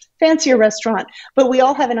crowded, fancier restaurant. But we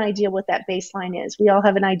all have an idea what that baseline is. We all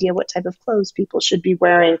have an idea what type of clothes people should be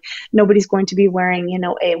wearing. Nobody's going to be wearing,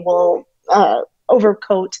 a wool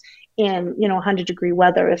overcoat in 100-degree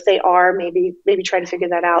weather. If they are, maybe try to figure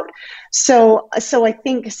that out. So I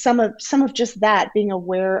think some of just that, being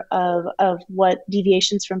aware of what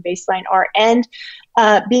deviations from baseline are and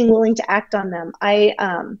being willing to act on them.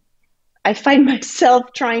 I find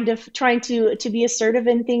myself trying to be assertive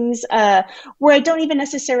in things where I don't even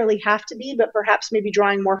necessarily have to be, but perhaps maybe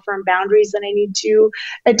drawing more firm boundaries than I need to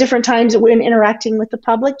at different times when interacting with the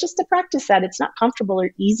public, just to practice that. It's not comfortable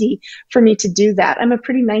or easy for me to do that. I'm a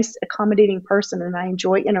pretty nice, accommodating person, and I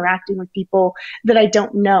enjoy interacting with people that I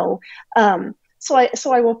don't know. So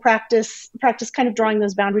I will practice kind of drawing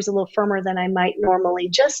those boundaries a little firmer than I might normally,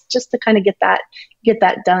 just to kind of get that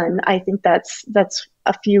done. I think that's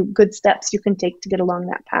a few good steps you can take to get along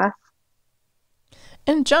that path.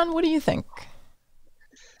 And John, what do you think?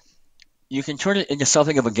 You can turn it into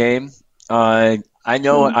something of a game. I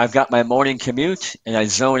know I've got my morning commute and I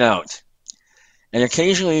zone out. And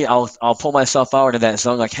occasionally I'll pull myself out of that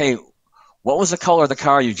zone like, hey, what was the color of the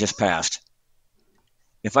car you just passed?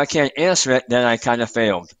 If I can't answer it, then I kind of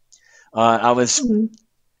failed. I was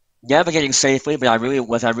navigating safely, but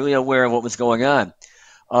was I really aware of what was going on?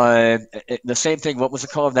 The same thing. What was the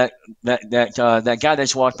color of that guy that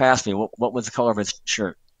just walked past me? What was the color of his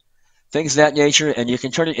shirt? Things of that nature, and you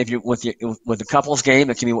can turn it with the couples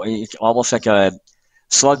game. It can be almost like a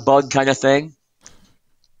slug bug kind of thing.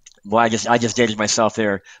 Well, I just dated myself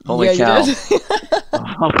there. Holy cow!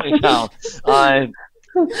 Holy cow!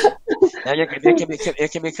 And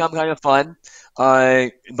it can become kind of fun.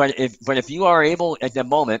 But if you are able at the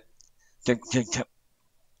moment to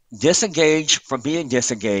disengage from being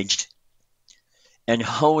disengaged and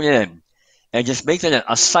hone in and just make it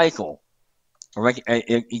a cycle, right?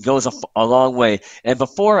 It goes a long way. And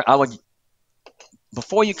before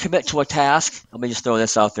you commit to a task, let me just throw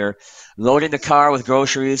this out there: loading the car with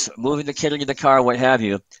groceries, moving the kid into the car, what have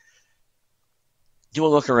you. Do a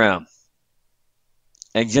look around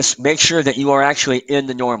and just make sure that you are actually in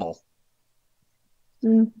the normal.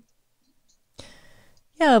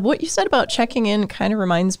 Yeah, what you said about checking in kind of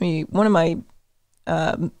reminds me, one of my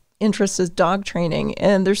interests is dog training,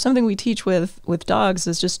 and there's something we teach with dogs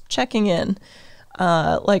is just checking in.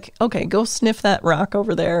 Like, okay, go sniff that rock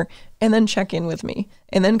over there and then check in with me,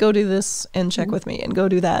 and then go do this and check with me, and go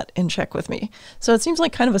do that and check with me. So it seems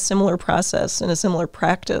like kind of a similar process and a similar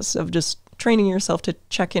practice of just training yourself to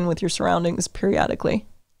check in with your surroundings periodically.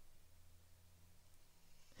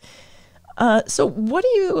 So what do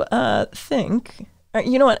you think?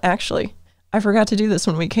 You know what? Actually, I forgot to do this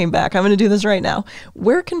when we came back. I'm going to do this right now.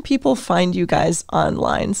 Where can people find you guys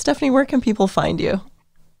online? Stephanie, where can people find you?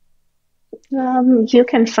 You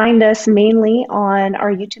can find us mainly on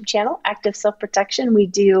our YouTube channel, Active Self-Protection. We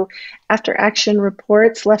do after-action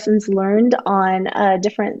reports, lessons learned on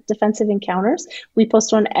different defensive encounters. We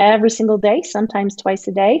post one every single day, sometimes twice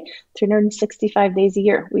a day, 365 days a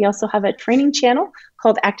year. We also have a training channel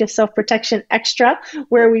called Active Self-Protection Extra,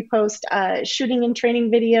 where we post shooting and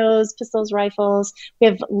training videos, pistols, rifles. We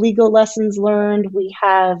have legal lessons learned.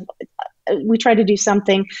 We try to do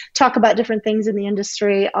something, talk about different things in the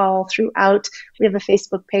industry all throughout. We have a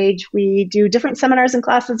Facebook page. We do different seminars and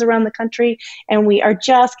classes around the country, and we are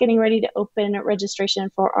just getting ready to open registration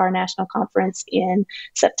for our national conference in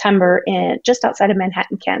September just outside of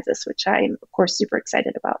Manhattan, Kansas, which I'm, of course, super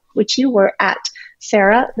excited about, which you were at,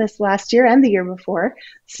 Sarah, this last year and the year before.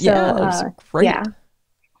 So, yeah, it was great. Yeah.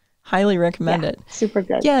 Highly recommend it. Super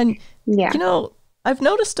good. Yeah, and I've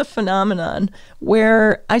noticed a phenomenon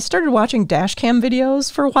where I started watching dash cam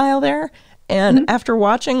videos for a while there, and after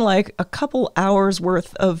watching like a couple hours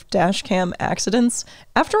worth of dash cam accidents,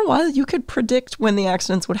 after a while you could predict when the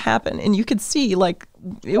accidents would happen, and you could see like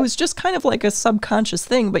it was just kind of like a subconscious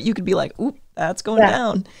thing, but you could be like, oop, that's going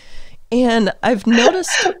down. And I've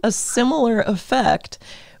noticed a similar effect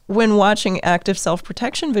when watching active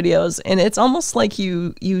self-protection videos, and it's almost like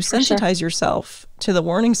you sensitize yourself to the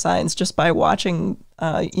warning signs just by watching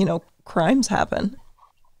crimes happen.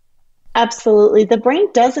 Absolutely. The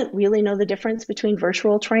brain doesn't really know the difference between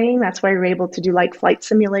virtual training. That's why you're able to do like flight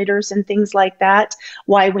simulators and things like that.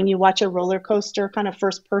 Why when you watch a roller coaster kind of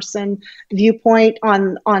first person viewpoint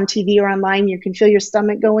on TV or online, you can feel your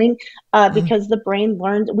stomach going because the brain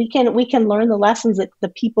learned. We can learn the lessons that the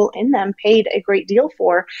people in them paid a great deal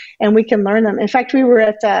for, and we can learn them. In fact, we were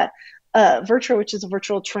at Virtual, which is a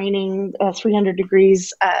virtual training 300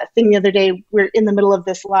 degrees thing the other day. We're in the middle of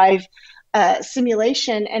this live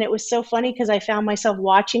simulation, and it was so funny because I found myself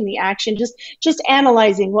watching the action, just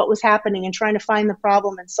analyzing what was happening and trying to find the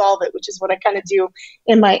problem and solve it, which is what I kind of do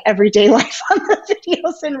in my everyday life on the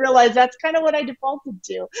videos, and realize that's kind of what I defaulted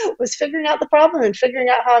to, was figuring out the problem and figuring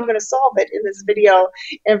out how I'm going to solve it in this video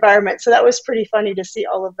environment. So that was pretty funny to see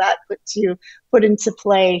all of that put into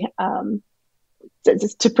play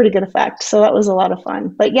to pretty good effect. So that was a lot of fun.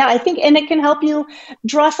 But yeah, I think, and it can help you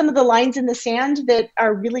draw some of the lines in the sand that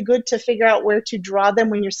are really good to figure out where to draw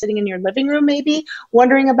them when you're sitting in your living room, maybe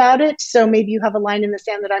wondering about it. So maybe you have a line in the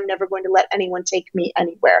sand that I'm never going to let anyone take me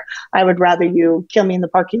anywhere. I would rather you kill me in the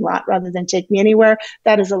parking lot rather than take me anywhere.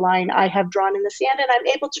 That is a line I have drawn in the sand, and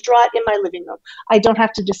I'm able to draw it in my living room. I don't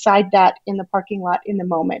have to decide that in the parking lot in the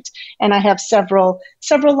moment. And I have several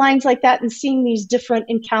lines like that, and seeing these different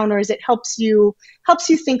encounters, it helps you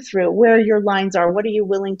think through where your lines are. What are you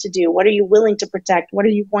willing to do? What are you willing to protect? What are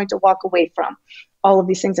you going to walk away from? All of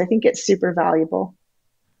these things. I think it's super valuable.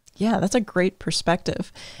 Yeah, that's a great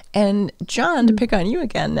perspective. And John, to pick on you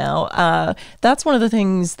again now, that's one of the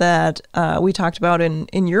things that we talked about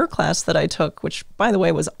in your class that I took, which, by the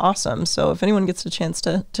way, was awesome. So if anyone gets a chance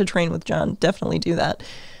to train with John, definitely do that.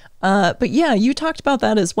 But yeah, you talked about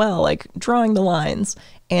that as well, like drawing the lines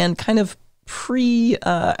and kind of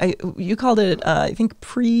you called it, I think,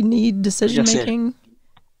 pre-need decision-making?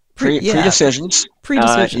 Pre-decisions.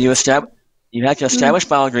 Pre-decisions. You have to establish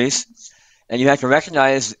boundaries, and you have to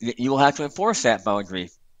recognize that you will have to enforce that boundary.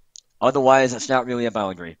 Otherwise, it's not really a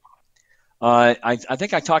boundary. I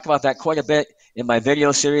think I talked about that quite a bit in my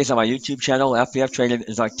video series on my YouTube channel, FPF Training.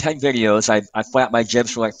 There's like 10 videos. I flap my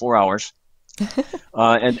jibs for like 4 hours.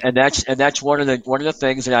 And that's one of the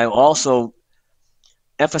things that I also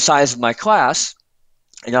emphasize in my class,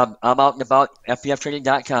 and I'm out and about,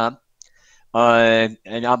 fpftraining.com, and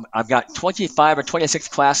I've got 25 or 26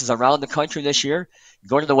 classes around the country this year.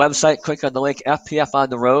 Go to the website, click on the link FPF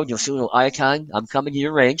on the road. You'll see a little icon. I'm coming to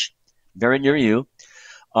your range, very near you,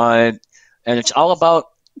 and it's all about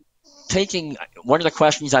taking. One of the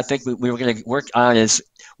questions I think we were going to work on is,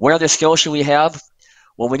 what other skills should we have?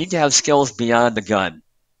 Well, we need to have skills beyond the gun.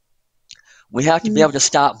 We have to be able to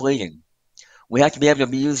stop bleeding. We have to be able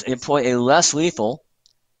to employ a less lethal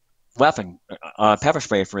weapon, pepper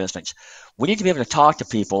spray, for instance. We need to be able to talk to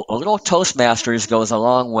people. A little Toastmasters goes a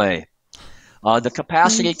long way. The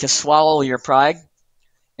capacity to swallow your pride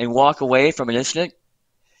and walk away from an incident,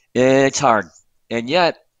 it's hard. And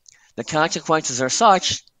yet, the consequences are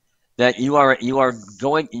such that if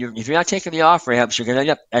you're not taking the off-ramps, you're going to end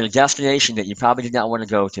up at a destination that you probably did not want to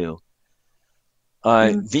go to.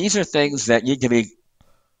 These are things that need to be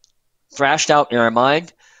thrashed out in our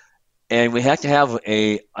mind, and we have to have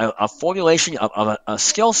a formulation of a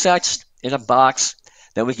skill sets in a box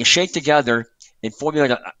that we can shake together and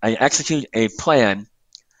formulate and execute a plan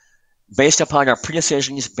based upon our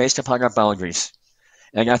pre-decisions, based upon our boundaries.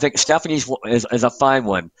 And I think Stephanie's is a fine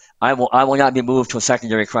one. I will not be moved to a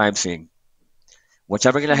secondary crime scene.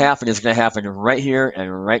 Whatever going to happen is going to happen right here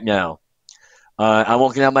and right now. I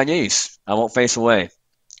won't get on my knees. I won't face away.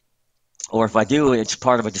 Or if I do, it's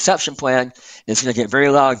part of a deception plan. It's going to get very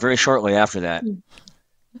loud very shortly after that.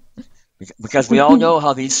 Because we all know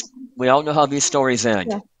how these stories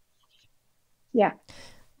end. Yeah.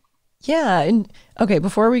 And okay,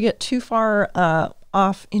 before we get too far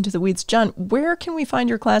off into the weeds, John, where can we find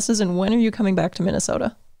your classes and when are you coming back to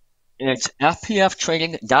Minnesota? It's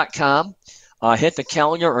fpftraining.com. Hit the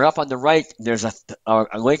calendar, or up on the right, there's a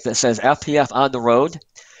link that says FPF on the road,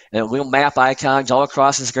 and little map icons all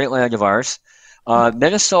across this great land of ours.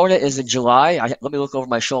 Minnesota is in July. Let me look over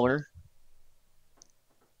my shoulder.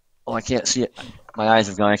 Oh, I can't see it. My eyes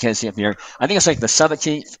have gone. I can't see it from here. I think it's like the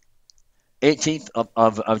 17th, 18th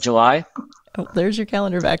of July. Oh, there's your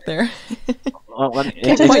calendar back there. Well,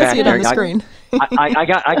 Can't quite see it on the screen. I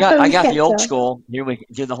got the old school. Here we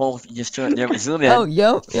do the whole. Just there we zoom in. Oh,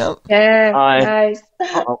 yep. Yeah, nice.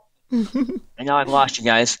 Uh-oh. And now I've lost you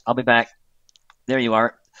guys. I'll be back. There you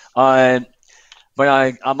are. But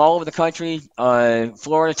I'm all over the country.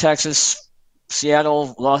 Florida, Texas,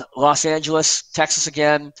 Seattle, Los Angeles, Texas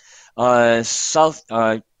again, South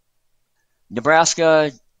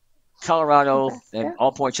Nebraska, Colorado, and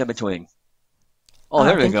all points in between. Oh,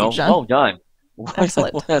 there we go. Well done.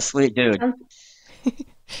 Excellent. What a sweet dude.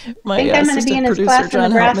 My I think I'm going to be in his class in John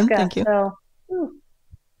Nebraska. Heltman. Thank you. So.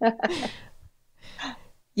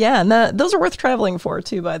 Yeah, and those are worth traveling for,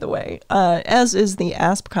 too, by the way, as is the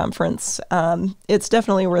ASP conference. It's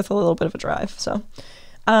definitely worth a little bit of a drive. So,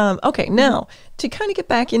 okay, now, to kind of get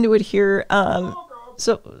back into it here,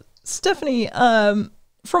 so, Stephanie,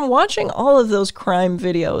 from watching all of those crime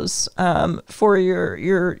videos for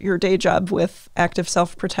your day job with active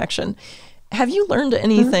self-protection, have you learned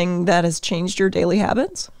anything that has changed your daily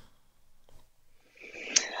habits?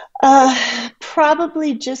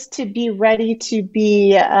 Probably just to be ready to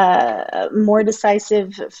be more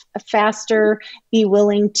decisive, faster, be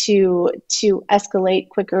willing to escalate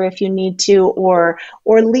quicker if you need to, or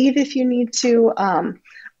leave if you need to.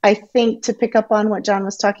 I think, to pick up on what John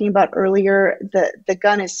was talking about earlier, the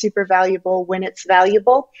gun is super valuable when it's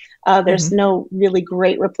valuable. There's no really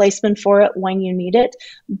great replacement for it when you need it,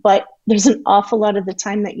 but there's an awful lot of the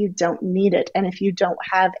time that you don't need it. And if you don't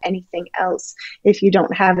have anything else, if you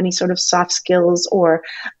don't have any sort of soft skills,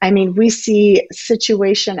 we see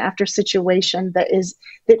situation after situation that is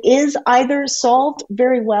either solved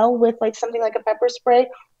very well with like something like a pepper spray,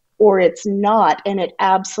 or it's not, and it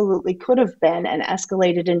absolutely could have been and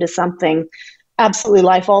escalated into something absolutely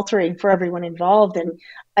life-altering for everyone involved. And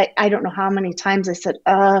I don't know how many times I said,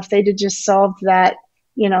 if they'd have just solved that,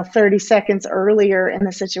 30 seconds earlier in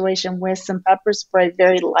the situation with some pepper spray,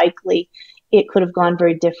 very likely it could have gone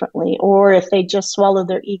very differently. Or if they just swallowed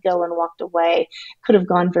their ego and walked away, could have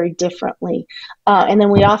gone very differently. And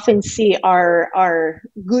then we often see our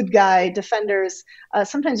good guy defenders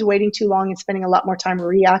sometimes waiting too long and spending a lot more time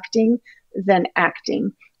reacting than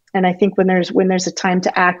acting. And I think when there's a time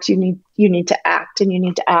to act, you need to act, and you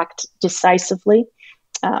need to act decisively.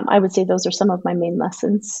 I would say those are some of my main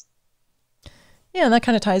lessons. Yeah, and that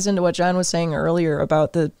kind of ties into what John was saying earlier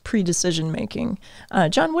about the pre-decision making.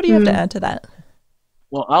 John, what do you have to add to that?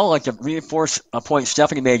 Well, I would like to reinforce a point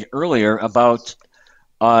Stephanie made earlier about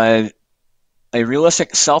a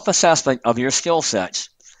realistic self-assessment of your skill sets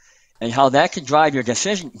and how that can drive your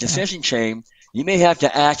decision chain. You may have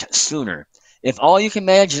to act sooner. If all you can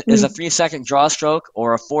manage is a 3-second draw stroke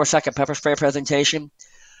or a 4-second pepper spray presentation,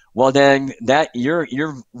 well, then that your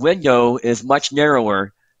window is much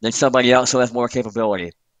narrower than somebody else who has more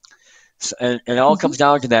capability. So, and it all comes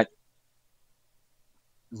down to that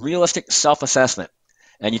realistic self-assessment.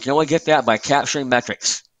 And you can only get that by capturing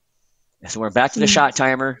metrics. And so we're back to the shot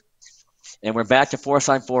timer, and we're back to force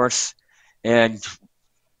on force. And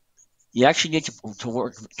you actually need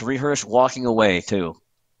to rehearse walking away, too.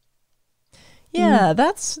 Yeah,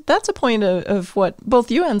 that's a point of what both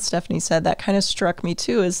you and Stephanie said that kind of struck me,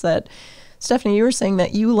 too, is that, Stephanie, you were saying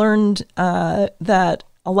that you learned that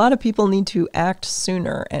a lot of people need to act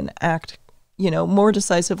sooner and act, more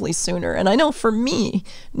decisively sooner. And I know for me,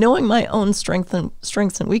 knowing my own strengths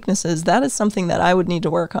and weaknesses, that is something that I would need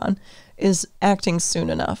to work on, is acting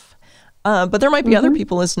soon enough. But there might be other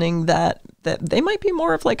people listening that they might be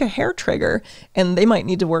more of like a hair trigger, and they might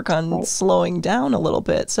need to work on slowing down a little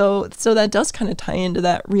bit. So that does kind of tie into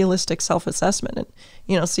that realistic self-assessment,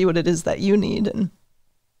 and, see what it is that you need and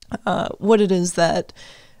what it is that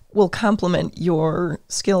will complement your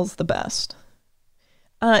skills the best.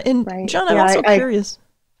 And John, I'm also curious.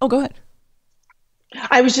 Oh, go ahead.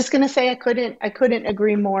 I was just going to say I couldn't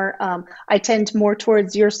agree more. I tend more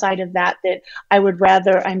towards your side of that I would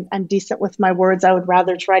rather, I'm decent with my words. I would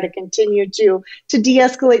rather try to continue to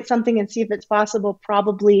de-escalate something and see if it's possible,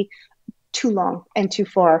 probably too long and too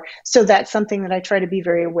far. So that's something that I try to be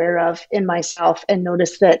very aware of in myself, and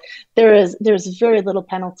notice that there's very little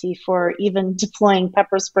penalty for even deploying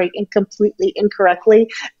pepper spray completely incorrectly.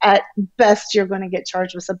 At best, you're going to get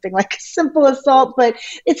charged with something like a simple assault, but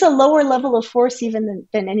it's a lower level of force even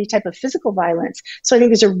than any type of physical violence. So I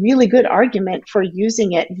think there's a really good argument for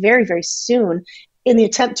using it very, very soon in the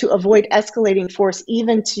attempt to avoid escalating force,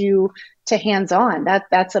 even to hands-on.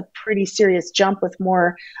 That's a pretty serious jump with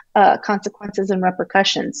more consequences and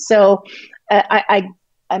repercussions. So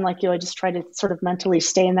I'm like you. I just try to sort of mentally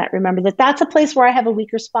stay in that. Remember that that's a place where I have a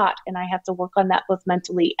weaker spot, and I have to work on that both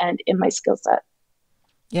mentally and in my skill set.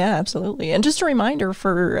 Yeah, absolutely. And just a reminder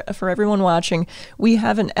for everyone watching, we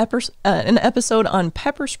have an episode on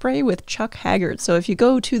pepper spray with Chuck Haggard. So if you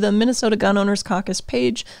go to the Minnesota Gun Owners Caucus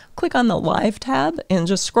page, click on the live tab and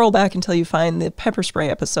just scroll back until you find the pepper spray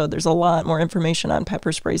episode. There's a lot more information on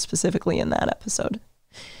pepper spray specifically in that episode.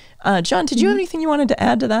 John, did you have anything you wanted to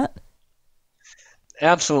add to that?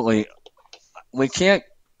 Absolutely. We can't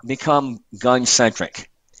become gun-centric.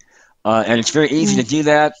 And it's very easy to do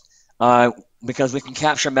that. Because we can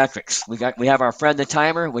capture metrics. We have our friend the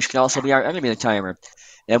timer, which can also be our enemy the timer,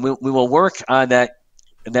 and we will work on that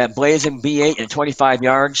blazing B8 at 25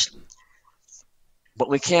 yards.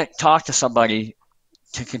 But we can't talk to somebody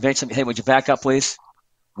to convince them, hey, would you back up, please?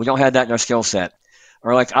 We don't have that in our skill set.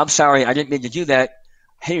 Or like, I'm sorry, I didn't mean to do that.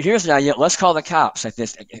 Hey, here's an idea. Let's call the cops. Like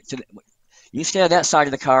this, you stand on that side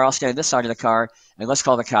of the car, I'll stand on this side of the car, and let's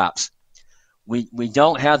call the cops. We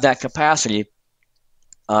don't have that capacity.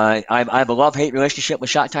 I have a love-hate relationship with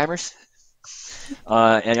shot timers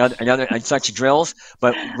and such drills,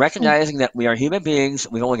 but recognizing that we are human beings,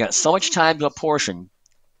 we've only got so much time to apportion.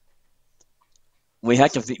 We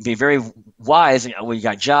have to be very wise. We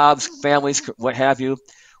got jobs, families, what have you.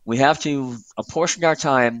 We have to apportion our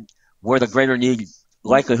time where the greater need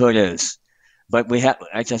likelihood is. But we have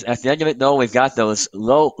at the end of it, though, we've got those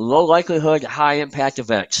low likelihood, high impact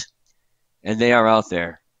events, and they are out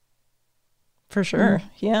there. For sure.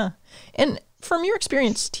 Yeah. And from your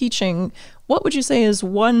experience teaching, what would you say is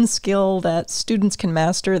one skill that students can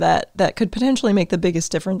master that could potentially make the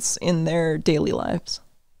biggest difference in their daily lives?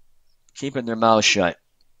 Keeping their mouths shut.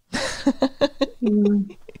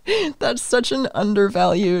 That's such an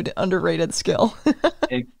undervalued, underrated skill.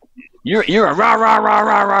 You're a rah, rah, rah,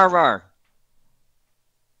 rah, rah, rah.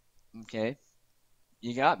 Okay.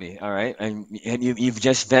 You got me. All right. And you've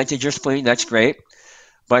just vented your spleen. That's great.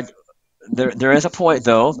 But there is a point,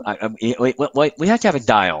 though. We have to have a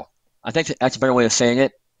dial. I think that's a better way of saying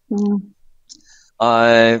it.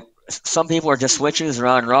 Some people are just switches or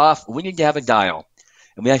on or off. We need to have a dial.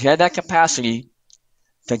 And we have to have that capacity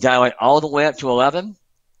to dial it all the way up to 11.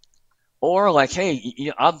 Or like,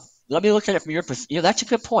 hey, let me look at it from your perspective. That's a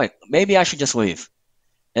good point. Maybe I should just leave.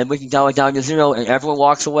 And we can dial it down to 0 and everyone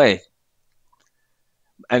walks away.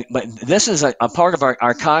 But this is a part of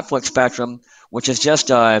our conflict spectrum, which is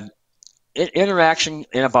just interaction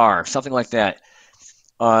in a bar, something like that.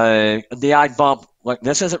 The odd bump, like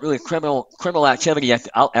this isn't really criminal activity at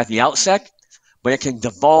the outset, but it can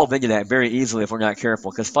devolve into that very easily if we're not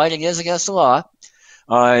careful, because fighting is against the law.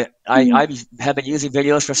 I have been using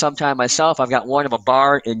videos for some time myself. I've got one of a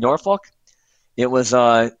bar in Norfolk. It was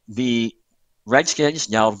the Redskins,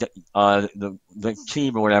 now the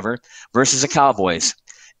team or whatever, versus the Cowboys.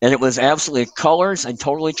 And it was absolutely colors and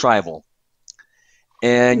totally tribal.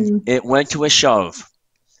 And it went to a shove.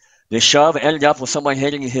 The shove ended up with someone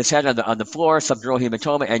hitting his head on the floor, subdural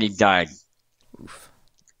hematoma, and he died.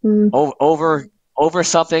 Over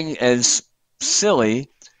something as silly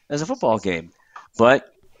as a football game.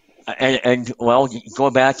 But and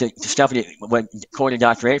going back to Stephanie, according to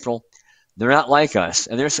Dr. April, they're not like us.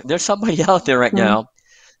 And there's somebody out there right now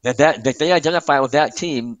that they identify with that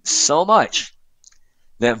team so much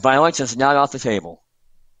that violence is not off the table.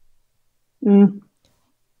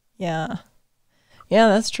 Yeah,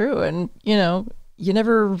 that's true. And, you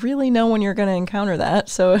never really know when you're going to encounter that.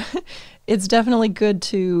 So it's definitely good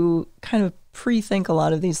to kind of pre-think a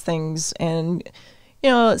lot of these things. And,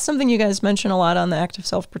 something you guys mention a lot on the Active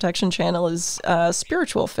Self-Protection channel is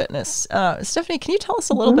spiritual fitness. Stephanie, can you tell us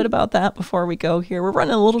a little bit about that before we go here? We're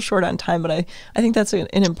running a little short on time, but I think that's an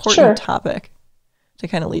important topic to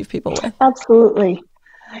kind of leave people with. Absolutely.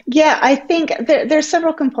 Yeah, I think there's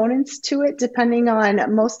several components to it, depending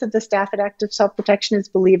on most of the staff at Active Self-Protection is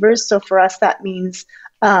believers. So for us, that means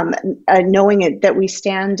knowing that we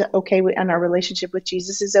stand okay and our relationship with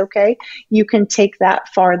Jesus is okay, you can take that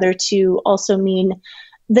farther to also mean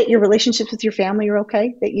that your relationships with your family are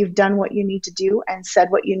okay, that you've done what you need to do and said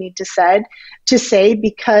what you need to say,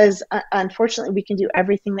 because unfortunately we can do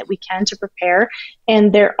everything that we can to prepare,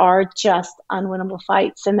 and there are just unwinnable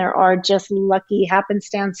fights, and there are just lucky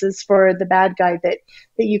happenstances for the bad guy that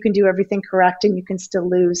you can do everything correct and you can still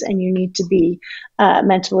lose, and you need to be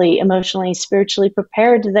mentally, emotionally, spiritually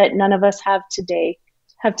prepared that none of us have today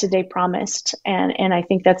promised. And I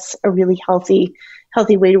think that's a really healthy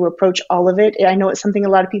way to approach all of it. I know it's something a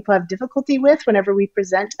lot of people have difficulty with whenever we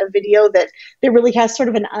present a video that really has sort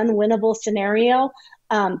of an unwinnable scenario.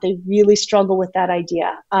 They really struggle with that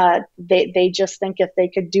idea. They just think if they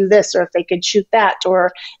could do this, or if they could shoot that,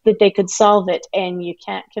 or that they could solve it, and you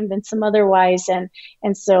can't convince them otherwise.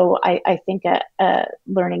 And so I think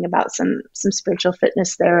learning about some spiritual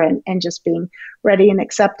fitness there, and just being ready and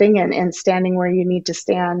accepting and standing where you need to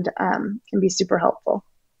stand can be super helpful.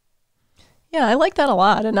 Yeah, I like that a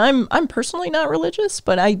lot. And I'm personally not religious,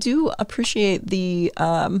 but I do appreciate the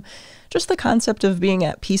just the concept of being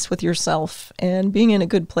at peace with yourself and being in a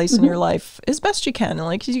good place in your life as best you can.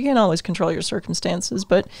 Like, 'cause you can't always control your circumstances,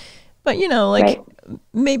 but you know, like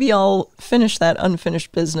maybe I'll finish that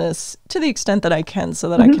unfinished business to the extent that I can, so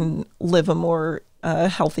that I can live a more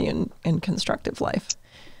healthy and constructive life.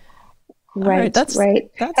 Right. That's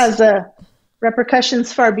has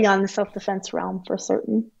repercussions far beyond the self-defense realm for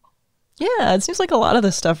certain. Yeah, it seems like a lot of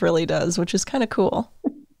this stuff really does, which is kind of cool.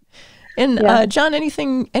 And John,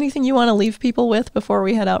 anything you want to leave people with before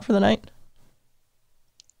we head out for the night?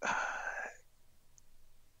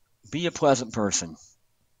 Be a pleasant person.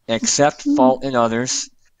 Accept fault in others.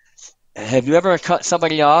 Have you ever cut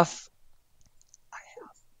somebody off?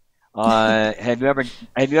 Have you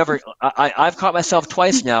ever? I've caught myself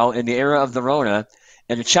twice now in the era of the Rona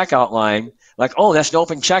in the checkout line. Like, oh, that's an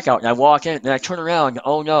open checkout, and I walk in and I turn around.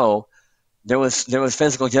 Oh no. There was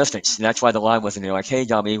physical distance, and that's why the line wasn't there. Like, hey,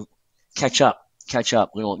 dummy, catch up.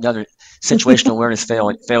 Another situational awareness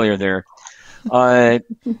failure there. And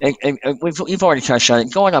we've already touched on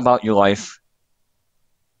it. Going about your life.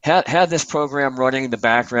 Have this program running in the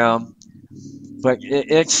background, but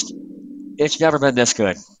it's never been this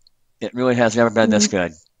good. It really has never been this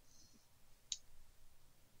good.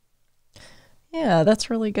 Yeah, that's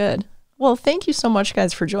really good. Well, thank you so much,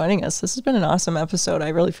 guys, for joining us. This has been an awesome episode. I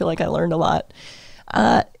really feel like I learned a lot.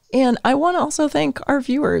 And I want to also thank our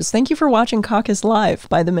viewers. Thank you for watching Caucus Live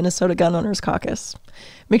by the Minnesota Gun Owners Caucus.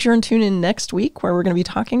 Make sure and tune in next week, where we're going to be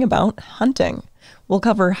talking about hunting. We'll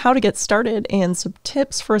cover how to get started and some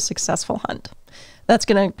tips for a successful hunt. That's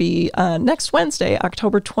going to be next Wednesday,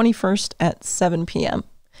 October 21st at 7 p.m.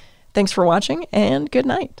 Thanks for watching, and good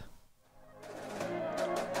night.